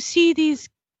 And then you see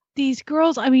these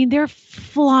girls, I mean, they're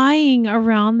flying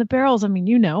around the barrels. I mean,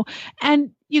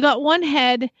 and you got one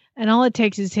head, and all it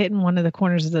takes is hitting one of the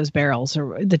corners of those barrels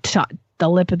or the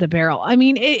lip of the barrel. I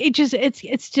mean,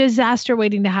 it's disaster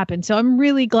waiting to happen. So I'm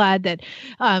really glad that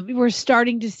we're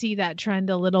starting to see that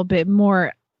trend a little bit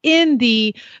more in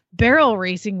the barrel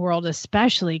racing world,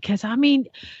 especially because, I mean,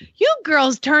 you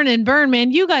girls turn and burn,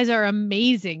 man. You guys are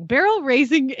amazing. Barrel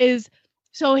racing is...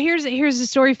 So here's a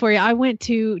story for you. I went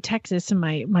to Texas and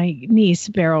my niece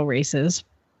barrel races,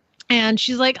 and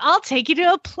she's like, I'll take you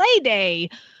to a play day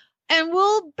and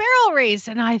we'll barrel race.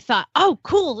 And I thought, oh,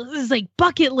 cool. This is like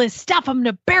bucket list stuff. I'm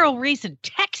going to barrel race in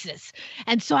Texas.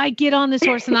 And so I get on this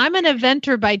horse, and I'm an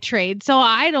eventer by trade, so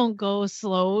I don't go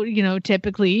slow,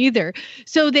 typically either.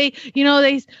 So they,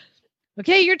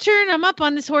 okay, your turn. I'm up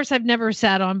on this horse I've never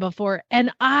sat on before. And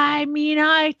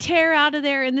I tear out of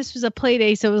there. And this was a play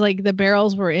day. So it was like the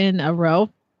barrels were in a row.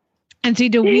 And so you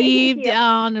had to weave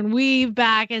down and weave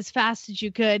back as fast as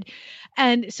you could.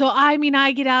 And so, I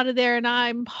get out of there and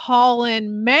I'm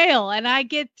hauling mail, and I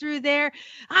get through there.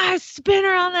 I spin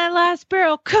around that last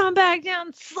barrel, come back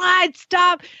down, slide,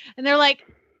 stop. And they're like,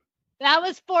 that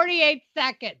was 48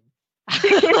 seconds.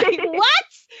 Like, what?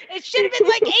 It should have been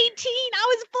like 18.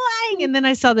 I was flying. And then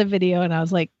I saw the video and I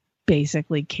was like,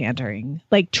 basically trantering.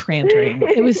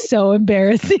 It was so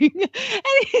embarrassing.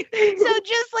 So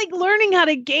just like learning how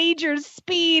to gauge your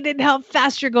speed and how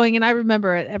fast you're going. And I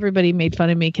remember everybody made fun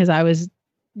of me because I was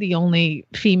the only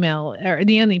female or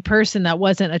the only person that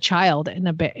wasn't a child in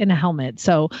a helmet.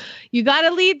 So you got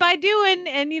to lead by doing.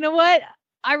 And you know what?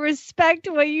 I respect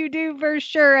what you do for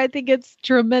sure. I think it's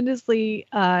tremendously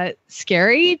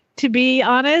scary, to be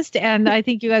honest. And I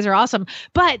think you guys are awesome.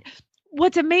 But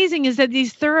what's amazing is that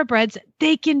these thoroughbreds,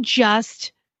 they can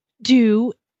just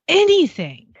do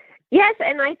anything. Yes,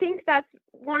 and I think that's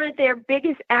one of their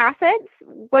biggest assets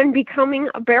when becoming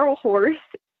a barrel horse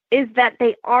is that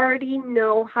they already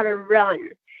know how to run.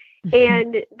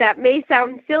 And that may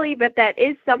sound silly, but that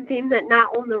is something that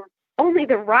not only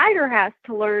the rider has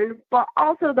to learn, but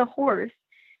also the horse.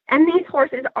 And these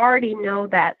horses already know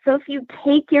that. So if you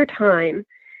take your time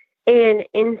and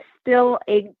instill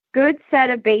a good set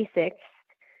of basics,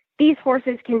 these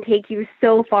horses can take you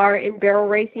so far in barrel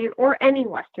racing or any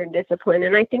Western discipline.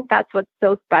 And I think that's what's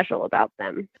so special about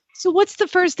them. So what's the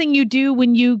first thing you do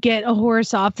when you get a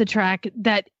horse off the track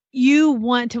that you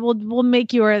want to, we'll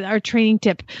make you our training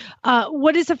tip.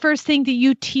 What is the first thing that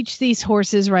you teach these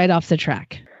horses right off the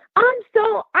track?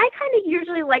 So I kind of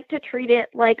usually like to treat it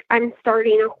like I'm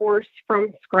starting a horse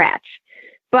from scratch,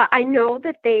 but I know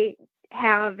that they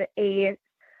have a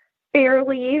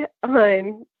fairly,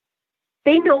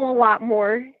 they know a lot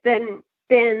more than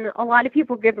a lot of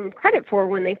people give them credit for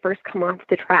when they first come off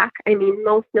the track. I mean,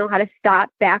 most know how to stop,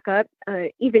 back up,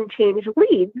 even change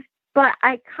leads. But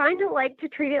I kind of like to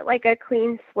treat it like a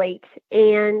clean slate.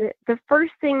 And the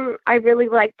first thing I really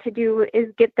like to do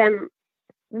is get them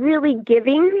really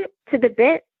giving to the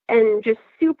bit and just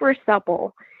super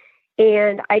supple.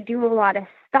 And I do a lot of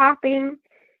stopping,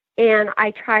 and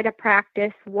I try to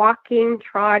practice walking,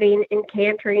 trotting, and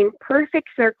cantering perfect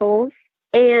circles.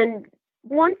 And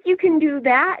once you can do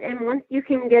that, and once you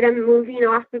can get them moving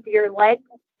off of your leg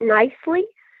nicely,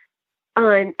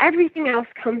 everything else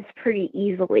comes pretty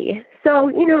easily.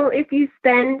 So, if you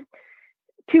spend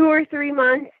 2 or 3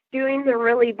 months doing the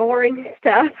really boring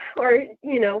stuff, or,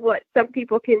 what some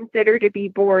people consider to be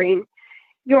boring,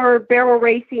 your barrel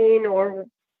racing or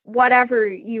whatever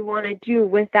you want to do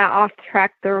with that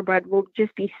off-track thoroughbred will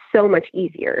just be so much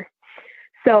easier.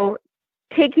 So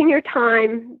taking your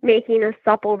time, making a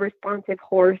supple, responsive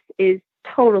horse is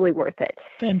totally worth it.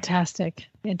 Fantastic.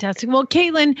 Well,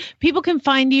 Caitlin, people can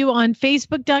find you on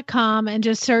Facebook.com and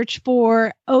just search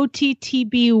for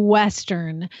OTTB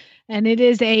Western. And it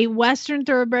is a Western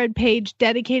thoroughbred page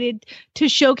dedicated to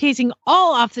showcasing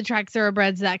all off-the-track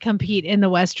thoroughbreds that compete in the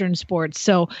Western sports.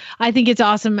 So I think it's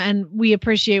awesome, and we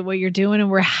appreciate what you're doing,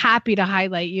 and we're happy to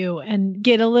highlight you and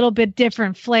get a little bit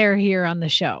different flair here on the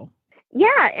show.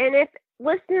 Yeah, and if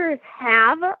listeners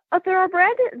have a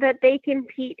thoroughbred that they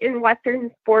compete in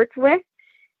Western sports with,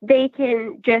 they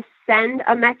can just send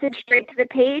a message straight to the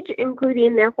page,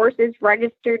 including their horse's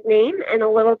registered name and a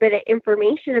little bit of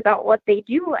information about what they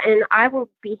do, and I will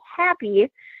be happy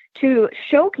to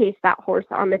showcase that horse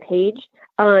on the page.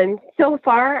 So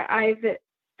far, I've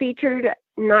featured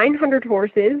 900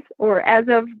 horses, or as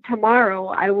of tomorrow,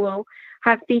 I will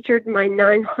have featured my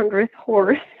 900th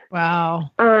horse. Wow.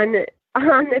 On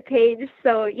the page.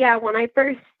 So yeah, when I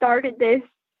first started this,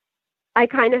 I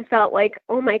kind of felt like,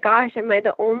 oh my gosh, am I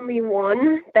the only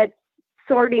one that's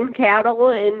sorting cattle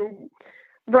and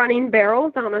running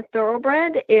barrels on a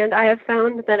thoroughbred? And I have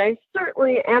found that I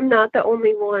certainly am not the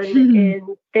only one.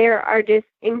 And there are just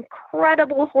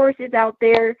incredible horses out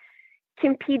there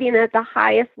competing at the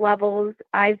highest levels.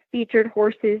 I've featured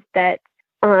horses that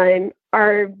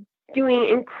are doing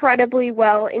incredibly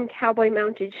well in cowboy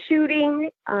mounted shooting,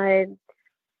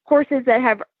 horses that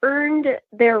have earned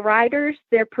their riders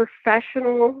their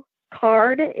professional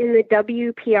card in the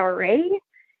WPRA,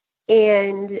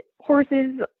 and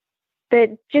horses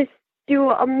that just do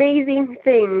amazing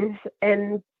things.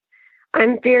 And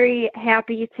I'm very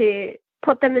happy to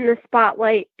put them in the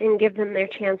spotlight and give them their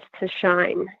chance to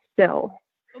shine. So,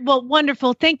 well,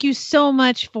 wonderful. Thank you so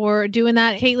much for doing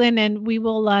that, Caitlin, and we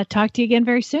will talk to you again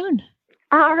very soon.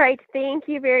 All right. Thank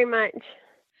you very much.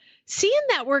 Seeing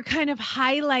that we're kind of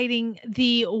highlighting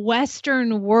the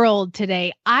Western world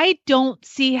today, I don't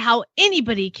see how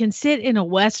anybody can sit in a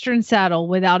Western saddle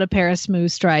without a pair of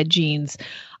Smooth Stride jeans.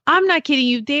 I'm not kidding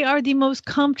you. They are the most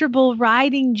comfortable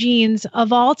riding jeans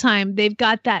of all time. They've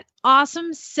got that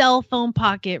awesome cell phone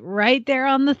pocket right there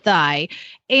on the thigh.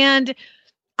 And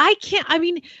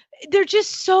they're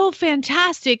just so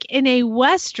fantastic in a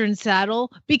Western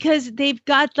saddle because they've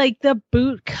got like the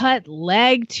boot cut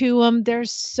leg to them. They're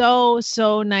so,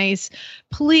 so nice.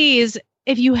 Please,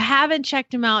 if you haven't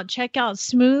checked them out, check out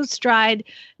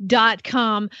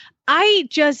smoothstride.com. I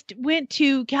just went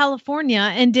to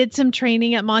California and did some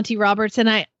training at Monty Roberts, and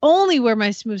I only wear my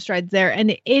Smooth Strides there.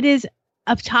 And it is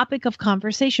a topic of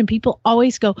conversation. People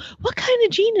always go, what kind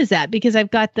of jean is that? Because I've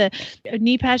got the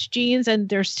knee patch jeans and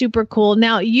they're super cool.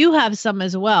 Now you have some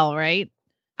as well, right?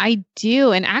 I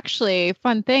do. And actually,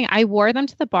 fun thing, I wore them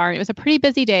to the barn. It was a pretty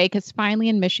busy day because finally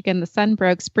in Michigan, the sun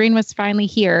broke. Spring was finally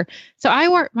here. So I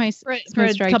wore my for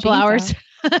a couple hours.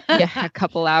 Yeah, a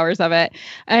couple hours of it.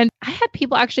 And I had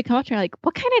people actually come up to me like,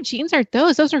 what kind of jeans are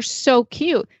those? Those are so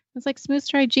cute. It's like Smooth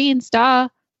Stride jeans, duh.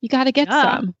 You got to get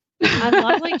some. I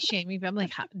love like shaming, but I'm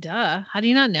like, duh. How do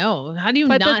you not know? How do you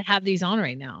not have these on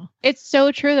right now? It's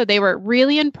so true that they were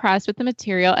really impressed with the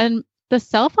material, and the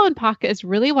cell phone pocket is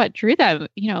really what drew them.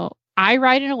 You know, I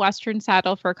ride in a Western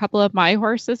saddle for a couple of my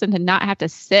horses, and to not have to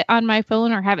sit on my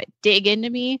phone or have it dig into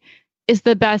me is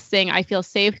the best thing. I feel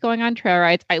safe going on trail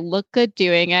rides. I look good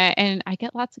doing it, and I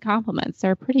get lots of compliments.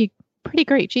 They're a pretty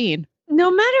great jean. No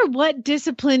matter what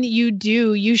discipline you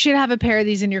do, you should have a pair of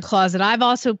these in your closet. I've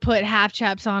also put half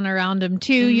chaps on around them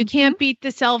too. Mm-hmm. You can't beat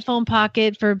the cell phone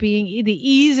pocket for being the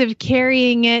ease of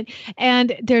carrying it.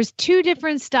 And there's two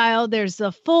different styles. There's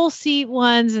the full seat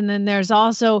ones, and then there's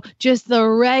also just the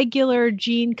regular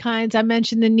jean kinds. I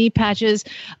mentioned the knee patches.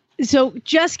 So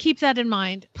just keep that in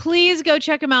mind. Please go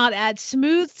check them out at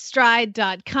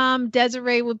smoothstride.com.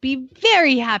 Desiree would be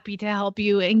very happy to help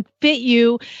you and fit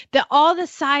you. All the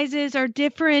sizes are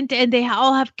different, and they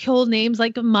all have cool names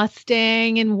like a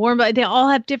Mustang and Warm. They all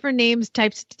have different names,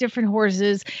 types of different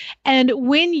horses. And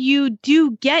when you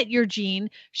do get your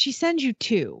jean, she sends you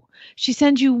two. She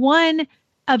sends you one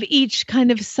of each kind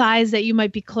of size that you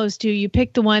might be close to. You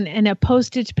pick the one, and a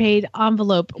postage paid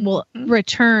envelope will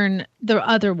return the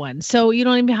other one. So you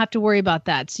don't even have to worry about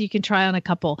that. So you can try on a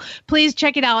couple. Please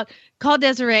check it out. Call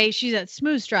Desiree. She's at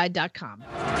smoothstride.com.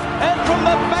 And from the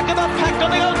back of the pack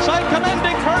on the outside,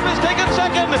 Commanding Curve is taken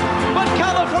second. But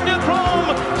California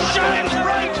Chrome shines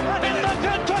bright in the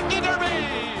Kentucky Derby.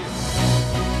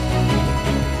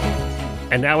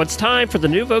 And now it's time for the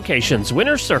New Vocations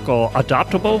Winner's Circle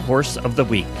Adoptable Horse of the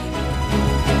Week.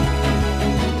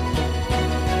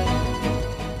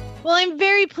 Well, I'm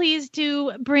very pleased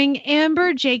to bring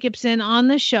Amber Jacobson on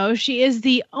the show. She is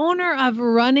the owner of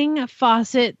Running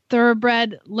Fawcett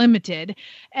Thoroughbred Limited,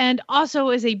 and also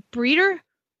is a breeder,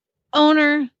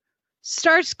 owner,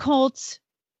 starts colts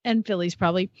and fillies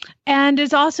probably, and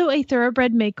is also a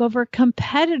thoroughbred makeover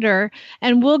competitor.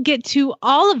 And we'll get to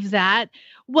all of that.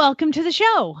 Welcome to the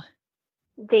show.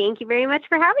 Thank you very much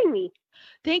for having me.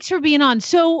 Thanks for being on.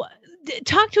 So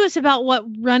talk to us about what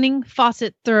Running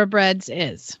Fawcett Thoroughbreds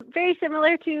is. Very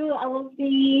similar to all of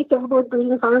the thoroughbred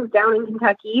breeding farms down in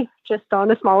Kentucky, just on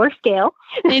a smaller scale.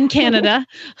 In Canada.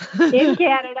 In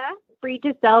Canada. Breed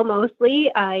to sell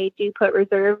mostly. I do put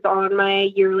reserves on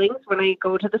my yearlings when I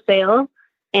go to the sale.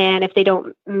 And if they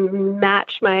don't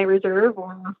match my reserve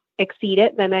or exceed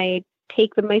it, then I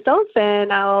take them myself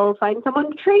and I'll find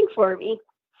someone to train for me.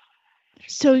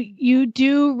 So you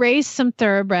do race some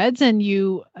thoroughbreds, and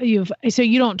so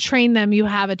you don't train them, you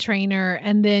have a trainer,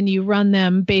 and then you run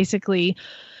them basically.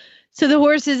 So the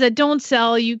horses that don't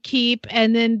sell, you keep,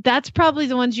 and then that's probably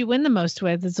the ones you win the most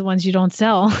with, is the ones you don't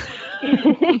sell.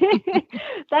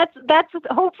 That's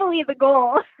hopefully the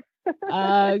goal.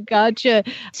 Gotcha.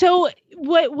 So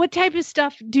what type of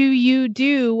stuff do you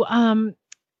do?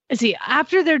 See,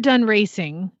 after they're done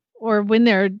racing, or when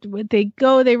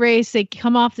they race, they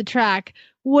come off the track,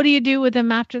 what do you do with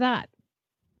them after that?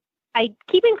 I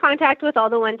keep in contact with all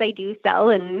the ones I do sell,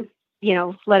 and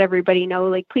let everybody know,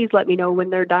 like, please let me know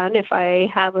when they're done. If I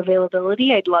have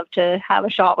availability, I'd love to have a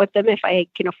shot with them if I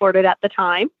can afford it at the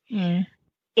time.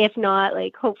 If not,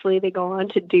 like, hopefully they go on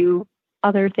to do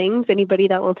other things, anybody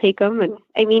that will take them. And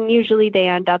I mean, usually they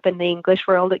end up in the English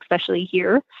world, especially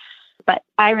here. But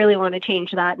I really want to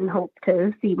change that and hope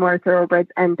to see more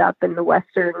thoroughbreds end up in the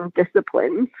Western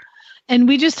disciplines. And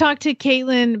we just talked to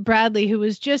Caitlin Bradley, who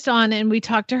was just on, and we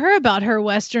talked to her about her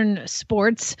Western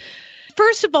sports.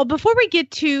 First of all, before we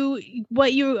get to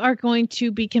what you are going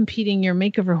to be competing your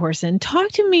makeover horse in,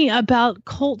 talk to me about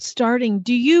colt starting.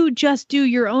 Do you just do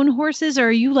your own horses, or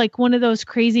are you like one of those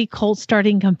crazy colt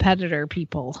starting competitor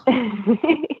people?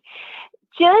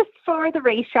 Just for the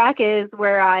racetrack is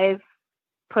where I've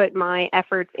put my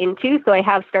efforts into. So I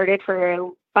have started for a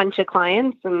bunch of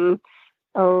clients, and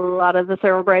a lot of the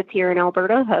thoroughbreds here in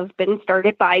Alberta have been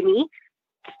started by me.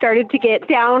 Started to get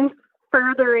down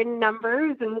further in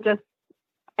numbers, and just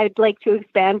I'd like to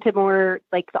expand to more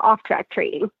like the off-track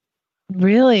training.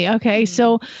 Really? Okay.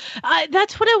 So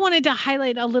that's what I wanted to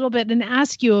highlight a little bit and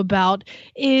ask you about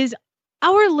is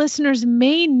our listeners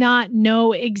may not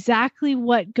know exactly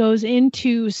what goes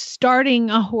into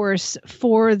starting a horse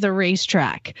for the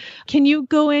racetrack. Can you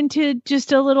go into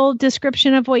just a little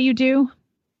description of what you do?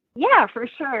 Yeah, for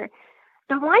sure.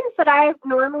 The ones that I've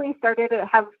normally started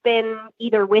have been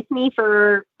either with me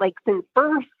for like since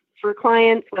birth for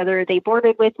clients, whether they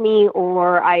boarded with me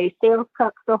or I sales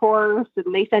prepped the horse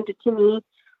and they sent it to me.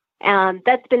 And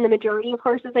that's been the majority of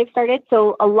horses I've started.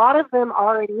 So a lot of them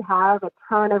already have a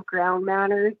ton of ground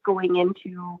manners going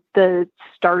into the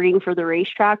starting for the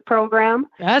racetrack program.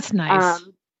 That's nice.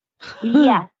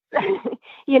 Yes.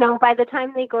 By the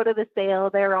time they go to the sale,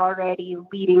 they're already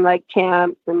leading like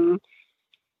champs and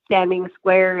standing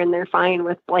square, and they're fine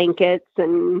with blankets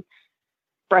and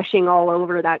brushing all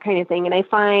over, that kind of thing. And I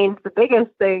find the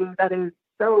biggest thing that is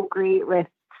so great with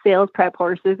sales prep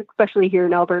horses, especially here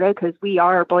in Alberta, because we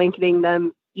are blanketing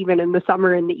them even in the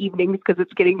summer in the evenings because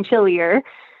it's getting chillier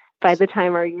by the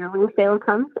time our yearling sale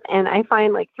comes. And I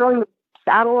find like throwing the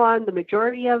saddle on, the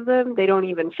majority of them, they don't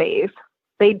even phase.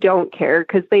 They don't care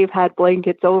because they've had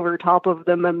blankets over top of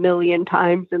them a million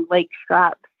times and leg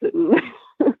straps. And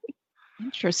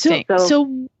Interesting.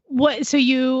 So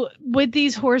you, with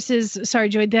these horses, sorry,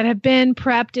 Joy, that have been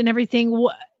prepped and everything,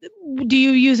 do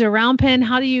you use a round pen?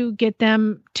 How do you get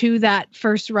them to that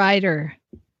first rider?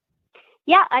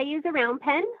 Yeah, I use a round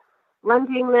pen,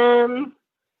 lunging them,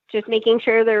 just making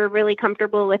sure they're really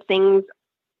comfortable with things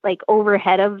like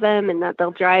overhead of them and that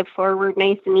they'll drive forward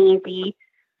nice and easy.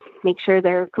 Make sure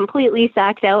they're completely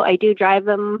sacked out. I do drive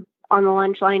them on the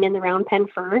lunge line in the round pen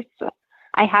first.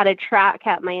 I had a track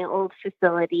at my old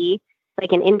facility,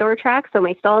 like an indoor track. So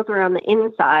my stalls were on the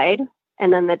inside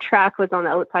and then the track was on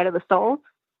the outside of the stalls.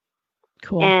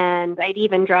 Cool. And I'd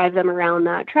even drive them around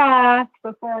that track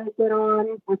before I get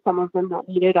on, with some of them that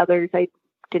needed, others I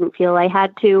didn't feel I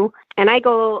had to. And I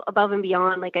go above and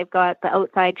beyond. Like I've got the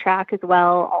outside track as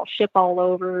well. I'll ship all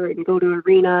over and go to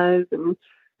arenas and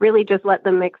really just let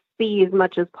them see as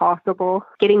much as possible.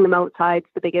 Getting them outside's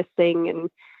the biggest thing, and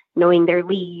knowing their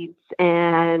leads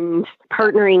and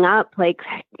partnering up. Like,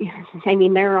 I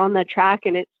mean, they're on the track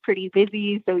and it's pretty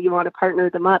busy, so you want to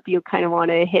partner them up. You kind of want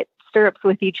to hit stirrups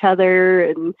with each other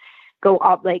and go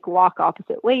up, like walk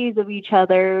opposite ways of each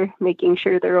other, making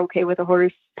sure they're okay with a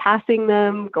horse passing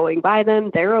them, going by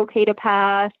them, they're okay to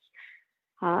pass.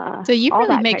 So you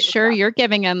really make sure you're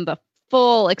giving them the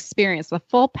full experience, the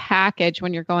full package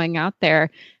when you're going out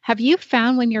there. Have you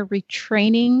found when you're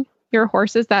retraining your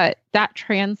horses that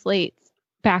translates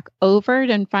back over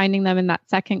and finding them in that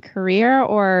second career,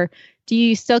 or do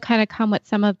you still kind of come with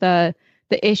some of the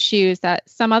issues that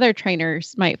some other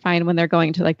trainers might find when they're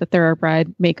going to like the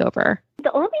thoroughbred makeover?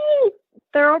 The only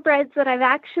thoroughbreds that I've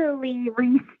actually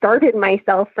restarted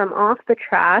myself from off the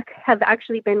track have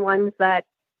actually been ones that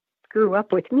grew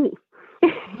up with me.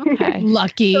 Okay.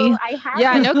 Lucky. So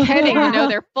no kidding. You know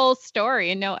their full story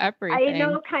and know everything. I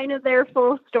know kind of their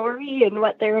full story and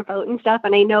what they're about and stuff.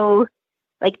 And I know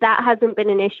like that hasn't been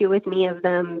an issue with me of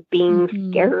them being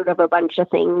scared of a bunch of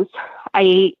things.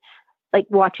 I like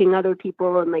watching other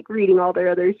people and like reading all their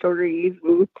other stories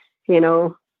and, you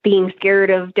know, being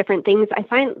scared of different things. I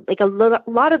find like a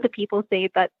lot of the people say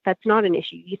that that's not an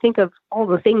issue. You think of all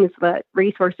the things that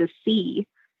racehorses see.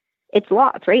 It's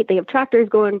lots, right? They have tractors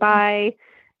going by.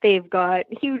 They've got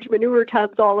huge manure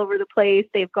tubs all over the place.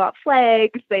 They've got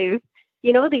flags. They've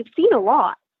seen a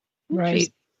lot. Right.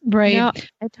 No,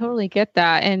 I totally get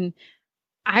that. And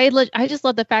I just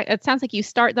love the fact it sounds like you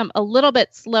start them a little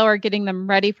bit slower, getting them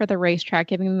ready for the racetrack,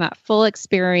 giving them that full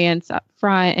experience up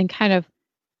front, and kind of,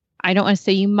 I don't want to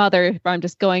say you mother, but I'm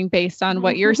just going based on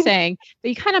what you're saying, but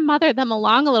you kind of mother them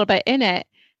along a little bit in it.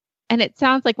 And it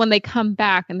sounds like when they come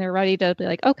back and they're ready to be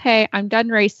like, okay, I'm done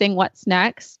racing. What's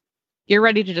next? You're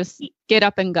ready to just get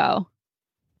up and go.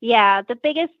 Yeah. The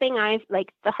biggest thing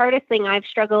the hardest thing I've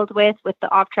struggled with the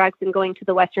off tracks and going to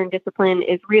the Western discipline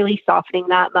is really softening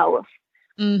that mouth.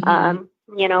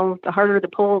 Mm-hmm. You know, the harder the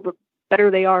pull, the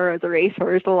better they are as a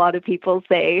racehorse, a lot of people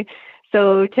say.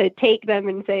 So to take them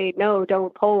and say, no,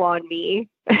 don't pull on me.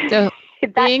 So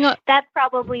that's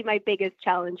probably my biggest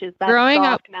challenge is that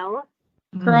soft mouth.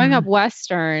 Growing up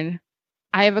Western,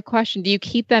 I have a question. Do you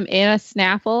keep them in a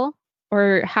snaffle,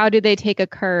 or how do they take a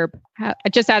curb?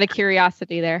 Just out of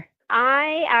curiosity there.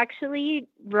 I actually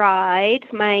ride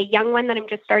my young one that I'm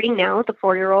just starting now, the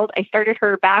 4-year-old. I started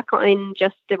her back on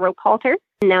just the rope halter.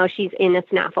 Now she's in a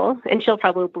snaffle, and she'll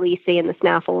probably stay in the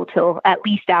snaffle till at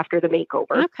least after the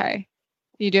makeover. Okay.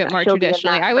 You do it more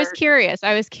traditionally. I was curious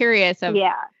of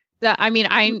I mean,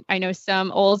 I know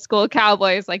some old school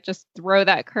cowboys like just throw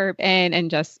that curb in and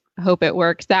just hope it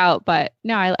works out. But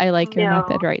no, I like your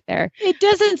method right there. It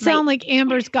doesn't sound like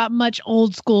Amber's got much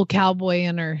old school cowboy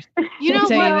in her. You know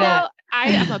what? I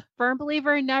am a firm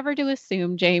believer in never to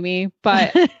assume, Jamie.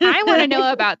 But I want to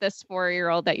know about this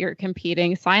 4-year-old that you're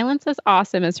competing. Silence is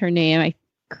Awesome is her name,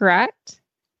 correct?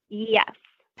 Yes.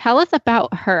 Tell us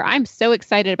about her. I'm so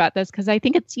excited about this because I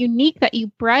think it's unique that you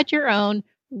bred your own,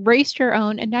 raced your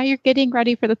own, and now you're getting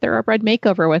ready for the thoroughbred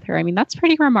makeover with her. I mean, that's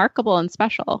pretty remarkable and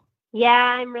special. Yeah,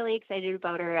 I'm really excited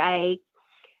about her. I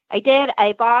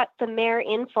bought the mare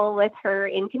in full with her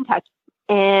in Kentucky,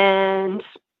 and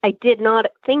I did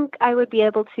not think I would be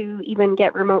able to even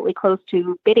get remotely close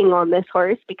to bidding on this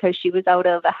horse because she was out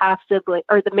of a half sibling,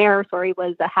 or the mare,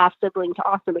 was a half sibling to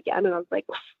Awesome again. And I was like,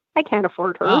 I can't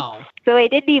afford her. Oh. So I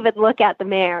didn't even look at the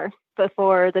mare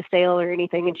before the sale or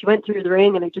anything. And she went through the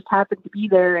ring and I just happened to be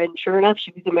there. And sure enough,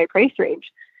 she was in my price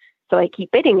range. So I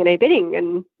keep bidding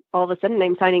and all of a sudden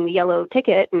I'm signing the yellow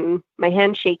ticket and my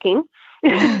hand's shaking.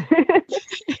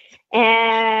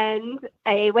 And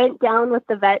I went down with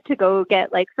the vet to go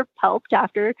get like her pulped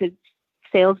after because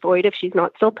sales void if she's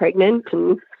not still pregnant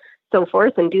and so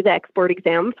forth, and do the export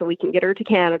exam so we can get her to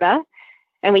Canada.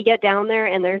 And we get down there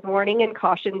and there's warning and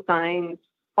caution signs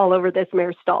all over this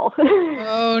mare's stall.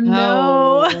 Oh,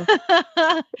 no.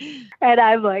 And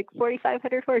I'm like,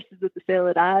 4,500 horses at the sale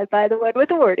and I buy the one with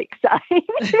the warning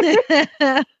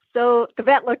sign. So the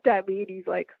vet looked at me and he's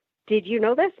like, did you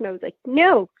know this? And I was like,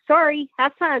 no, sorry,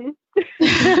 have fun.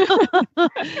 Because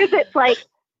it's like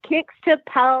kicks to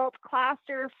pelt,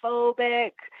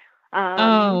 claustrophobic.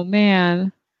 Oh,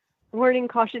 man. Warning,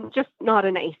 caution, just not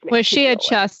a nice mare. Was she a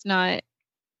chestnut?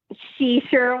 She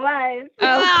sure was.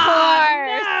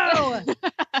 Of course. No.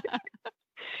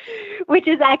 Which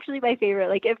is actually my favorite.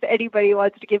 Like, if anybody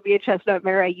wants to give me a chestnut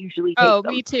mare, I usually take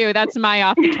them. Me too. That's my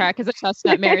off the track is a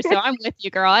chestnut mare. So I'm with you,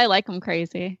 girl. I like them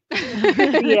crazy.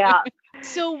 Yeah.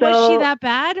 So was she that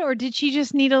bad, or did she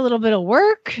just need a little bit of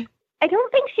work? I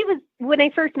don't think she was. When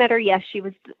I first met her, yes, she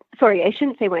was. Sorry, I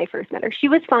shouldn't say when I first met her. She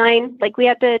was fine. Like, we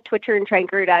had to twitch her and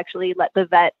trank her to actually let the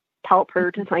vet help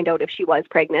her to find out if she was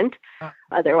pregnant.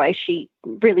 Otherwise, she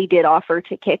really did offer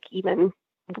to kick, even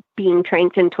being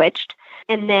tranked and twitched.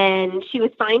 And then she was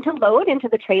fine to load into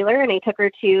the trailer, and I took her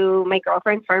to my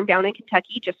girlfriend's farm down in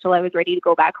Kentucky just till I was ready to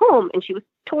go back home, and she was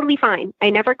totally fine.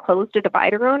 I never closed a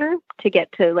divider on her to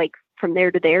get to, like, from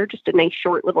there to there, just a nice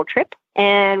short little trip.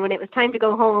 And when it was time to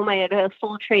go home, I had a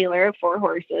full trailer of 4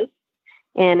 horses,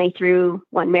 and I threw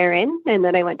one mare in, and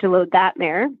then I went to load that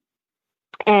mare,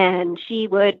 and she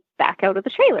would back out of the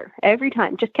trailer every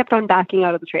time, just kept on backing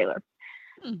out of the trailer.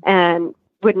 And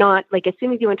would not, like, as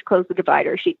soon as you went to close the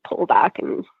divider, she'd pull back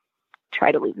and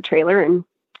try to leave the trailer, and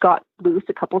got loose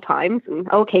a couple times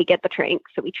and okay, get the trank.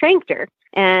 So we tranked her,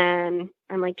 and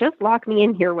I'm like, just lock me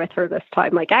in here with her this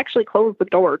time. Like, actually close the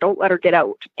door. Don't let her get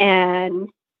out. And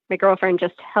my girlfriend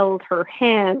just held her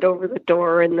hand over the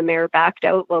door, and the mare backed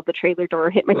out while the trailer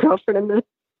door hit my girlfriend in the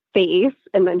face.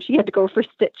 And then she had to go for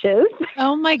stitches.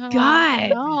 Oh my God.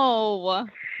 No.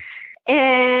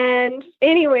 And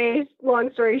anyways,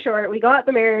 long story short, we got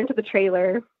the mare into the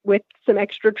trailer with some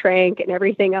extra trank and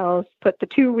everything else, put the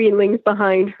 2 weanlings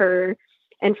behind her,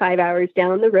 and 5 hours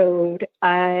down the road,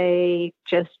 my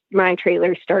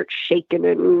trailer starts shaking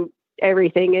and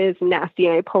everything is nasty.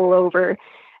 And I pull over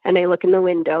and I look in the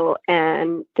window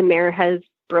and the mare has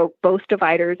broke both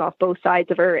dividers off both sides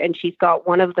of her, and she's got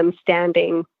one of them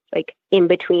standing like in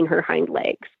between her hind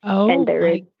legs. Oh, and there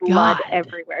is blood God.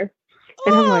 everywhere.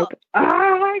 And I'm like,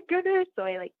 oh my goodness. So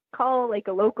I like call like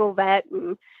a local vet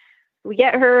and we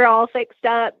get her all fixed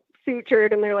up,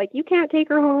 sutured, and they're like, you can't take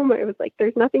her home. I was like,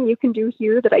 there's nothing you can do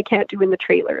here that I can't do in the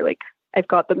trailer. Like, I've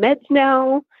got the meds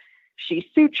now. She's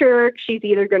sutured. She's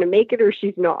either going to make it or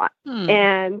she's not.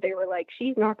 And they were like,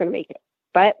 she's not going to make it.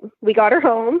 But we got her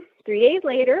home 3 days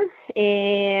later,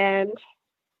 and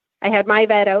I had my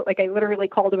vet out. Like, I literally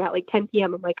called him at like 10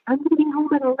 p.m. I'm like, I'm going to be home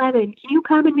at 11. Can you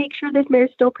come and make sure this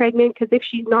mare's still pregnant? Because if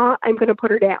she's not, I'm going to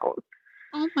put her down.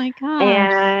 Oh, my God.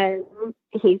 And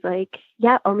he's like,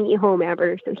 yeah, I'll meet you home,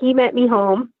 Amber. So he met me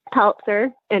home, helps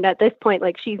her. And at this point,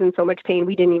 like, she's in so much pain,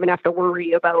 we didn't even have to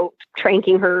worry about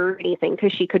tranking her or anything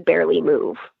because she could barely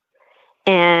move.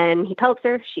 And he helps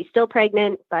her. She's still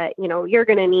pregnant, but, you know, you're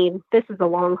going to need, this is a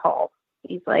long haul.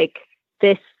 He's like,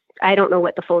 I don't know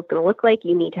what the foal's going to look like.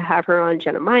 You need to have her on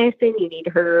gentamicin. You need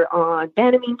her on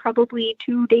Banamine probably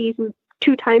 2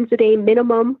 times a day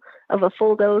minimum of a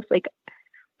full dose. Like,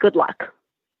 good luck.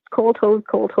 Cold hose,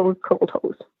 cold hose, cold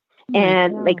hose.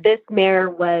 And like this mare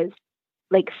was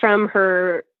like from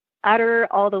her udder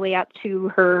all the way up to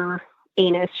her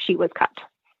anus, she was cut.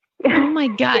 Oh my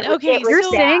God. Okay. You're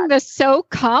saying this so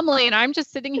calmly, and I'm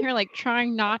just sitting here like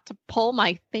trying not to pull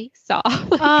my face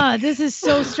off. This is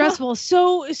so stressful.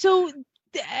 So at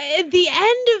the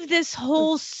end of this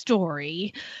whole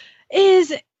story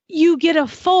is you get a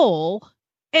foal,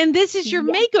 and this is your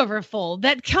makeover foal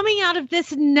that coming out of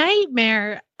this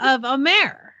nightmare of a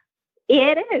mare.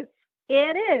 It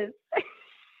is.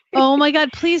 Oh my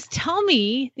God. Please tell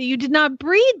me that you did not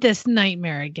breed this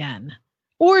nightmare again.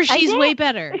 Or she's way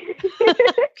better.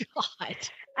 God.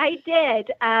 I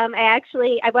did.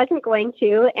 I wasn't going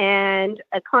to. And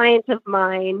a client of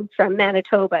mine from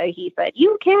Manitoba, he said,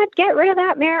 you can't get rid of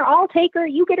that mare. I'll take her.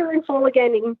 You get her in full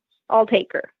again and I'll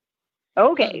take her.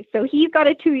 Okay. So he's got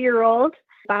a 2-year-old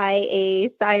by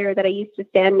a sire that I used to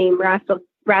stand named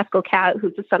Rascal Cat,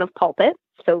 who's the son of Pulpit.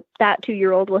 So that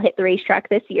 2-year-old will hit the racetrack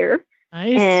this year.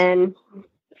 Nice. And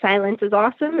Silence is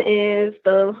Awesome is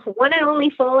the one and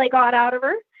only foal I got out of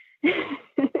her.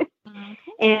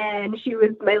 And she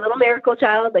was my little miracle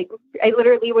child. Like, I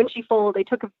literally, when she foaled, I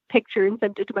took a picture and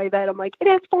sent it to my vet. I'm like, it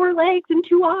has 4 legs and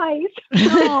 2 eyes.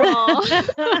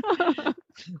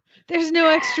 There's no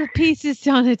extra pieces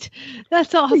on it.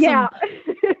 That's awesome. Yeah.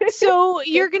 So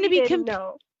you're going to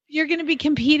be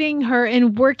competing her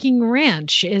in Working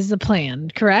Ranch is the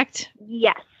plan, correct?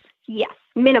 Yes.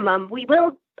 Minimum. We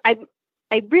will. I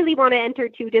really want to enter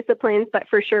 2 disciplines, but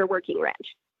for sure Working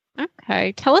Ranch.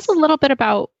 Okay. Tell us a little bit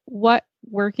about what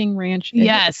Working Ranch is.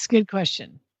 Yes, good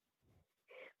question.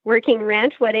 Working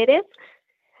Ranch, what it is?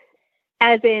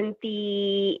 As in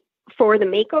for the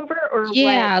makeover or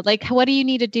what? Like what do you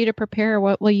need to do to prepare?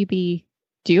 What will you be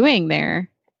doing there?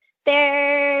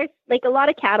 There's like a lot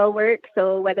of cattle work.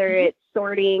 So whether it's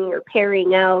sorting or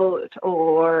pairing out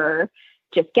or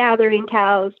just gathering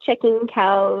cows, checking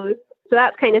cows. So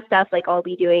that's kind of stuff like I'll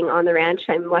be doing on the ranch.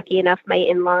 I'm lucky enough my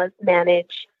in-laws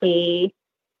manage a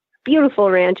beautiful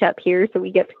ranch up here. So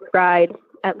we get to ride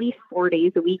at least 4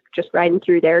 days a week just riding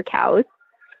through their cows,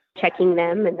 checking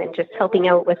them, and then just helping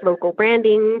out with local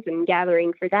brandings and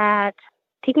gathering for that,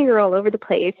 taking her all over the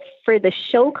place. For the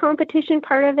show competition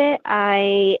part of it,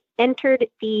 I entered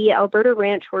the Alberta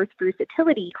Ranch Horse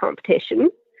Versatility Competition.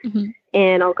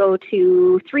 And I'll go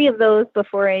to 3 of those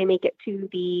before I make it to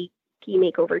the Key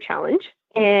Makeover Challenge.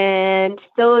 And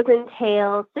those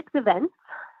entail 6 events.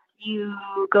 You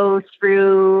go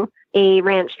through a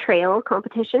ranch trail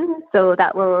competition. So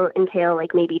that will entail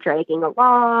like maybe dragging a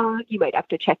log. You might have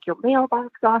to check your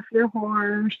mailbox off your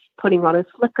horse, putting on a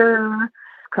slicker,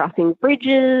 crossing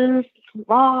bridges,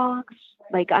 logs,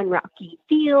 like on rocky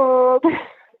field.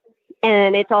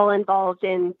 And it's all involved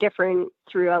in different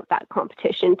throughout that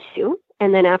competition too.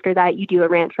 And then after that, you do a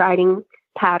ranch riding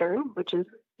pattern, which is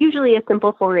usually a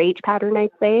simple 4-H pattern, I'd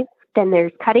say. Then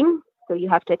there's cutting. So you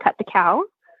have to cut the cow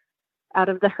out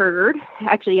of the herd.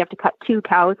 Actually, you have to cut 2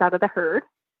 cows out of the herd.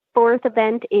 4th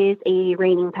event is a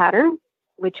reining pattern,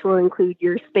 which will include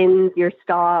your spins, your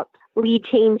stops, lead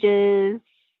changes.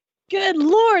 Good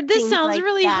Lord, this sounds like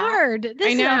really hard.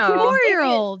 This is a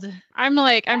 4-year-old.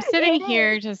 I'm sitting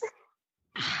here just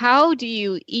how do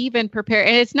you even prepare?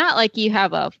 And it's not like you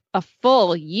have a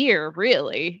full year,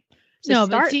 really. No,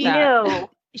 but see,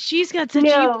 she's got such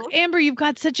Amber, you've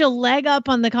got such a leg up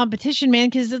on the competition, man,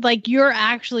 because it's like you're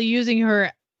actually using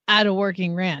her at a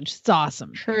working ranch. It's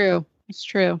awesome. True. It's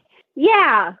true.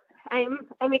 Yeah.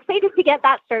 I'm excited to get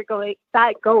that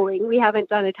going. We haven't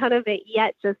done a ton of it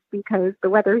yet just because the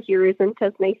weather here isn't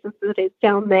as nice as it is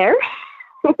down there.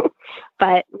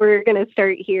 But we're going to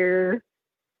start here.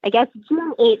 I guess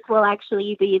June 8th will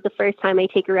actually be the first time I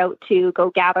take her out to go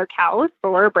gather cows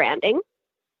for branding.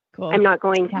 Cool. I'm not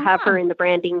going to have her in the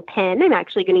branding pen. I'm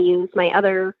actually going to use my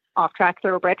other off-track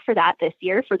thoroughbred for that this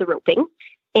year for the roping.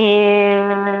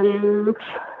 And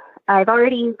I've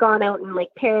already gone out and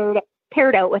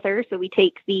paired out with her. So we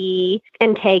take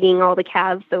and tagging all the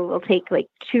calves. So we'll take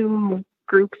 2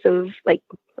 groups of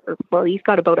he's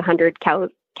got about 100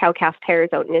 cow-calf pairs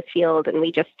out in his field. And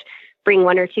we just bring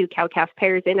 1 or 2 cow-calf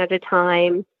pairs in at a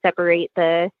time, separate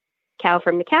the cow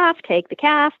from the calf, tag the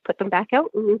calf, put them back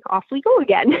out, and off we go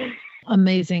again.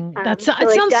 Amazing. It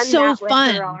sounds so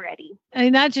fun already. I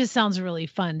mean, that just sounds really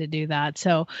fun to do that.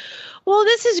 So, well,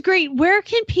 this is great. Where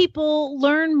can people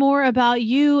learn more about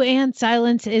you and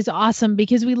Silence is Awesome?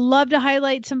 Because we love to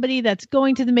highlight somebody that's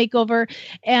going to the makeover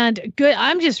and good.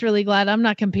 I'm just really glad I'm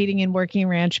not competing in Working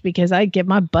Ranch because I get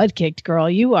my butt kicked, girl.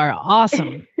 You are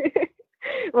awesome.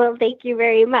 Well, thank you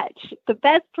very much. The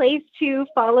best place to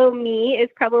follow me is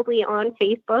probably on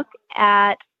Facebook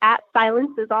at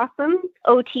Silence is Awesome,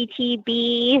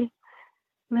 OTTB.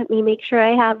 Let me make sure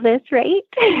I have this right.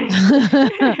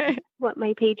 What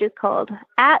my page is called.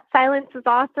 At Silence is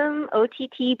Awesome,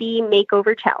 OTTB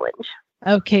Makeover Challenge.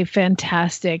 Okay,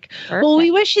 fantastic. Perfect. Well, we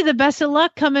wish you the best of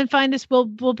luck. Come and find us. We'll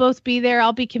both be there.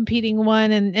 I'll be competing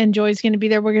one, and Joy's going to be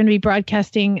there. We're going to be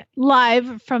broadcasting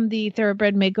live from the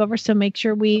Thoroughbred Makeover, so make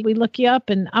sure we look you up.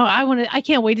 And I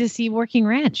can't wait to see Working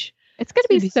Ranch. It's going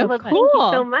to be so cool. Thank you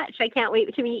so much. I can't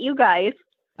wait to meet you guys.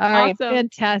 All right,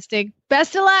 fantastic.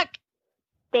 Best of luck.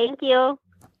 Thank you.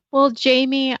 Well,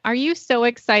 Jamie, are you so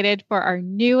excited for our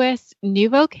newest New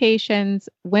Vocations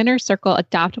Winner Circle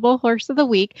Adoptable Horse of the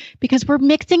Week? Because we're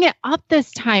mixing it up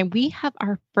this time. We have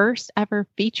our first ever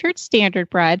featured standard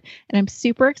bred, and I'm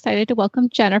super excited to welcome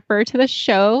Jennifer to the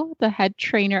show, the head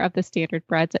trainer of the standard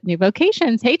breds at New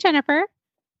Vocations. Hey, Jennifer.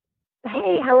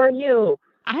 Hey, how are you?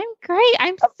 I'm great.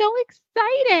 I'm so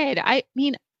excited. I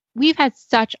mean, we've had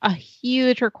such a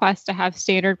huge request to have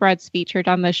standard breds featured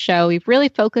on the show. We've really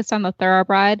focused on the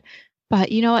thoroughbred,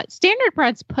 but you know what? Standard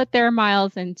breds put their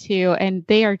miles into, and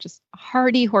they are just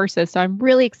hardy horses. So I'm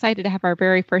really excited to have our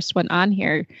very first one on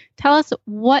here. Tell us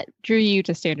what drew you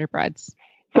to standard breds.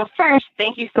 So first,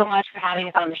 thank you so much for having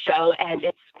us on the show. And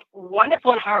it's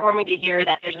wonderful and heartwarming to hear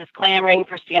that there's this clamoring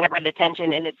for standard bred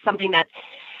attention. And it's something that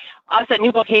us at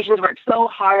New Vocations work so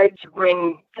hard to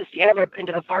bring the standard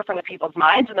into the forefront of people's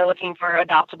minds when they're looking for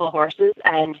adoptable horses.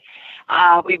 And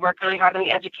we work really hard on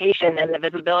the education and the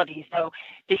visibility. So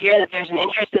to hear that there's an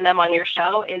interest in them on your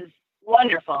show is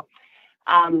wonderful.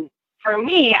 For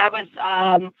me, I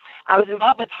was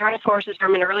involved with harness horses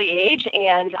from an early age,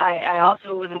 and I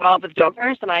also was involved with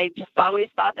jokers, and I just always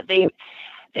thought that they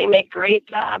make great,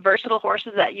 versatile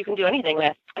horses that you can do anything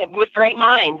with great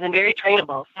minds and very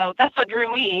trainable. So that's what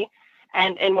drew me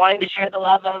and wanting to share the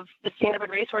love of the standard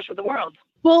racehorse with the world.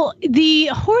 Well, the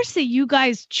horse that you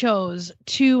guys chose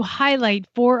to highlight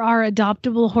for our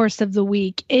adoptable horse of the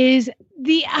week is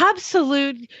the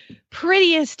absolute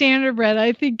prettiest standardbred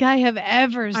I think I have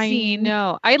ever seen. I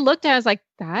know. I looked at it, I was like,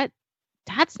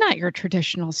 that's not your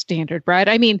traditional standardbred.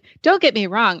 I mean, don't get me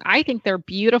wrong. I think they're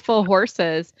beautiful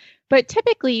horses, but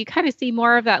typically you kind of see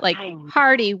more of that like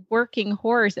hardy working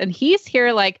horse. And he's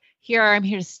here like, I'm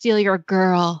here to steal your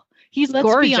girl. Let's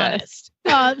gorgeous. Be honest.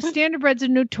 Standardbreds are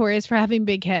notorious for having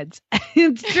big heads.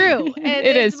 It's true.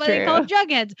 It is what true. They call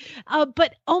jugheads.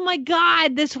 But oh my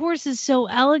God, this horse is so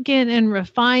elegant and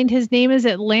refined. His name is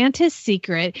Atlantis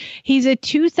Secret. He's a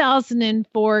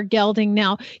 2004 gelding.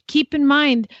 Now, keep in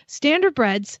mind,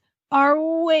 standardbreds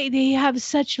they have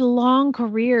such long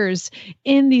careers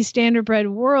in the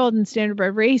standardbred world and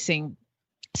standardbred racing.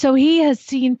 So he has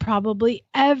seen probably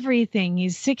everything.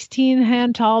 He's 16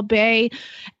 hand tall bay.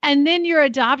 And then your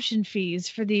adoption fees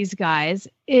for these guys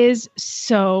is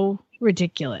so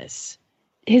ridiculous.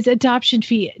 His adoption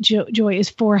fee, Joy,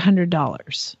 is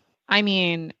 $400. I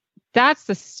mean, that's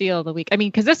the steal of the week. I mean,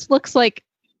 because this looks like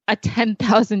a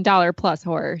 $10,000 plus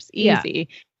horse. Easy.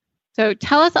 So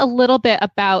tell us a little bit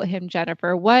about him,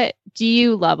 Jennifer. What do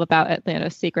you love about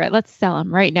Atlanta's Secret? Let's sell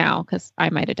him right now because I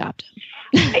might adopt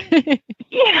him.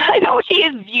 Yeah, I know. He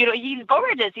is beautiful. He's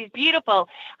gorgeous. He's beautiful.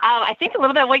 I think a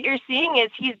little bit of what you're seeing is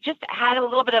he's just had a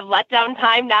little bit of letdown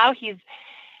time now.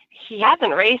 He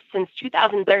hasn't raced since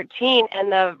 2013,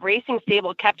 and the racing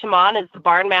stable kept him on as the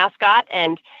barn mascot,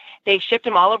 and they shipped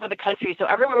him all over the country. So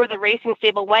everywhere where the racing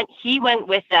stable went, he went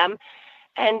with them.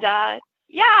 And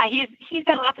yeah, he's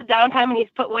got lots of downtime and he's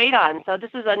put weight on. So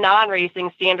this is a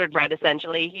non-racing standard bred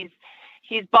essentially.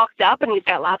 He's bulked up and he's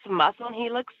got lots of muscle and he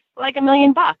looks like $1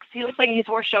 million. He looks like he's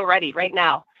horse show ready right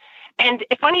now. And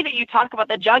it's funny that you talk about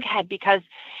the jughead because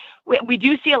we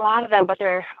do see a lot of them, but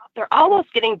they're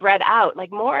almost getting bred out.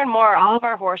 Like more and more, all of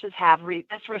our horses have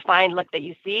this refined look that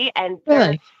you see, and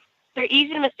they're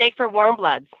easy to mistake for warm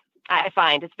bloods. I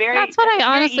find it's very. That's what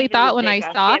I honestly thought when I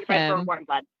saw him. Warm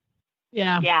blood.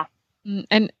 Yeah. Yeah.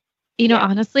 And you know,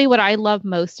 honestly, what I love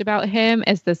most about him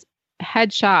is this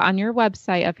headshot on your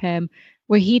website of him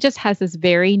where he just has this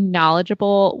very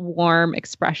knowledgeable, warm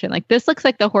expression. Like this looks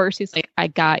like the horse. He's like, I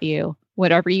got you.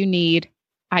 Whatever you need,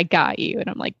 I got you. And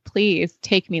I'm like, please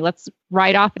take me. Let's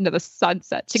ride off into the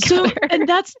sunset together. So, and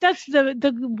that's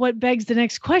the what begs the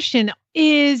next question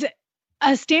is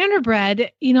a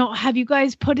standardbred, you know, have you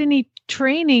guys put any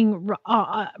training,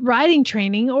 riding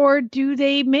training, or do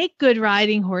they make good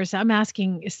riding horse? I'm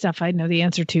asking stuff I know the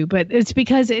answer to, but it's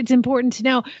because it's important to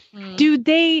know. Do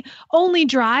they only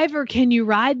drive or can you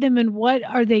ride them, and what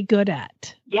are they good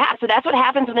at? Yeah, so that's what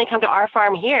happens when they come to our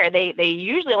farm here. They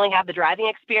usually only have the driving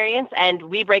experience and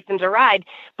we break them to ride,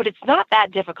 but it's not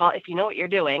that difficult if you know what you're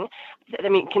doing. I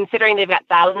mean, considering they've got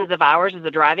thousands of hours as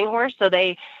a driving horse, so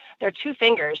they're 2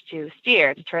 fingers to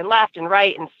steer, to turn left and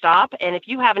right and stop. And if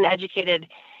you have an educated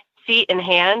feet and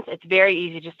hands, it's very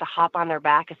easy just to hop on their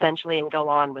back essentially and go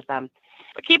on with them.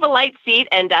 But keep a light seat,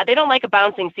 and they don't like a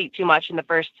bouncing seat too much in the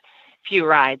first few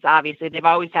rides. Obviously, they've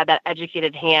always had that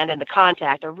educated hand and the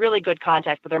contact, a really good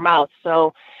contact with their mouth.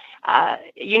 So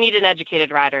you need an educated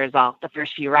rider as well the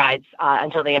first few rides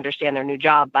until they understand their new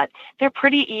job. But they're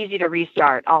pretty easy to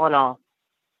restart, all in all.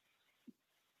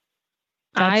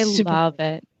 I love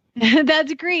it.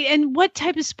 That's great. And what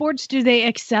type of sports do they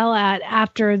excel at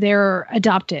after they're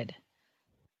adopted?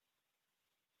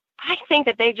 I think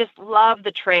that they just love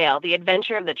the trail, the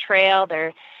adventure of the trail.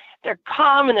 They're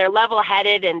calm and they're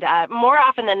level-headed. And more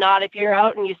often than not, if you're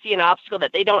out and you see an obstacle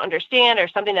that they don't understand or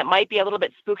something that might be a little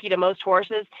bit spooky to most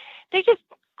horses, they just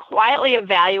quietly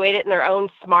evaluate it in their own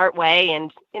smart way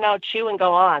and, chew and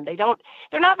go on. They're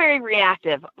not very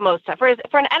reactive most of the time.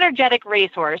 For an energetic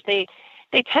racehorse, they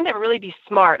tend to really be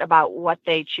smart about what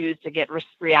they choose to get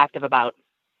reactive about.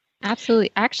 Absolutely.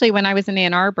 Actually, when I was in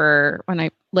Ann Arbor, when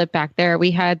I lived back there,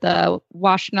 we had the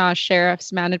Washtenaw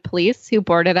Sheriff's Mounted Police who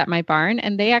boarded at my barn,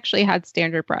 and they actually had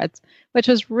standardbreds, which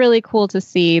was really cool to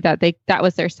see that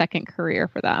was their second career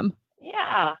for them.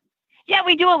 Yeah. Yeah,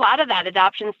 we do a lot of that,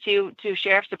 adoptions to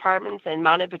sheriff's departments and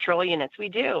mounted patrol units. We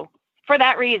do. For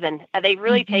that reason, they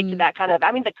really take to that kind of,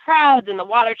 the crowds and the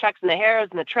water trucks and the harrows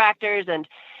and the tractors and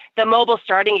the mobile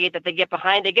starting gate that they get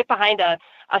behind a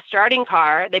starting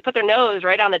car. They put their nose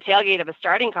right on the tailgate of a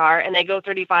starting car and they go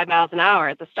 35 miles an hour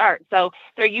at the start. So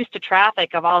they're used to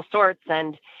traffic of all sorts,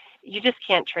 and you just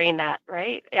can't train that,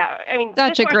 right? Yeah.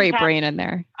 Such a great brain in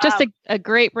there. Just a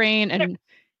great brain and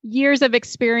years of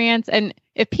experience. And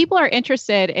if people are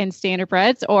interested in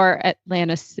standardbreds or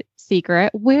Atlanta's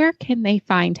Secret, where can they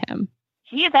find him?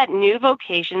 He is at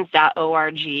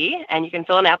newvocations.org, and you can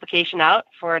fill an application out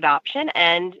for adoption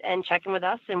and check in with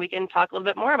us, and we can talk a little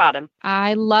bit more about him.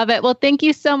 I love it. Well, thank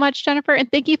you so much, Jennifer,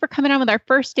 and thank you for coming on with our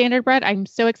first standardbred. I'm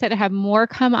so excited to have more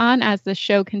come on as the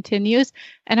show continues,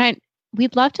 and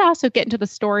we'd love to also get into the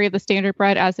story of the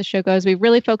standardbred as the show goes. We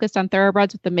really focused on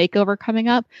thoroughbreds with the makeover coming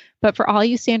up, but for all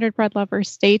you standardbred lovers,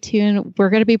 stay tuned. We're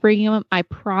going to be bringing them, I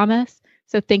promise.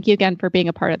 So thank you again for being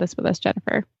a part of this with us,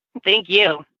 Jennifer. Thank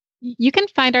you. You can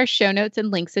find our show notes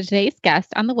and links to today's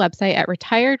guest on the website at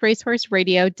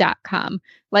retiredracehorseradio.com.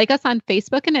 Like us on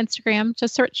Facebook and Instagram,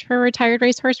 just search for Retired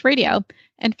Racehorse Radio,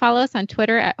 and follow us on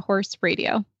Twitter at Horse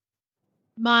Radio.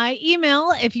 My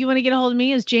email, if you want to get a hold of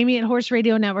me, is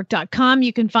jamie@horseradionetwork.com.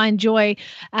 You can find Joy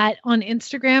on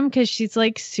Instagram because she's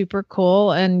like super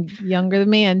cool and younger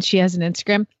than me, and she has an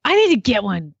Instagram. I need to get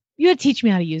one. You got to teach me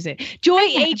how to use it. Joy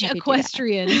H.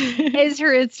 Equestrian is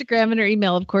her Instagram, and her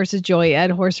email, of course, is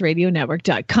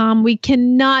joy@horseradionetwork.com. We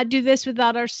cannot do this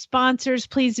without our sponsors.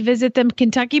 Please visit them: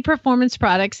 Kentucky Performance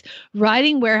Products,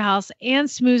 Riding Warehouse, and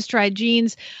Smooth Stride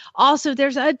Jeans. Also,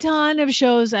 there's a ton of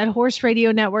shows at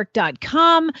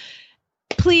horseradionetwork.com.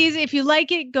 please, if you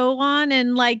like it, go on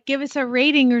and like give us a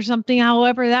rating or something.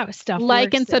 However, that stuff.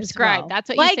 Like and subscribe. Well. That's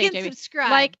what like you say, and Jamie.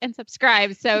 Subscribe. Like and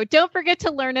subscribe. So don't forget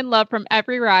to learn and love from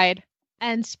every ride.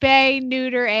 And spay,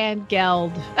 neuter, and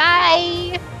geld.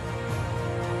 Bye.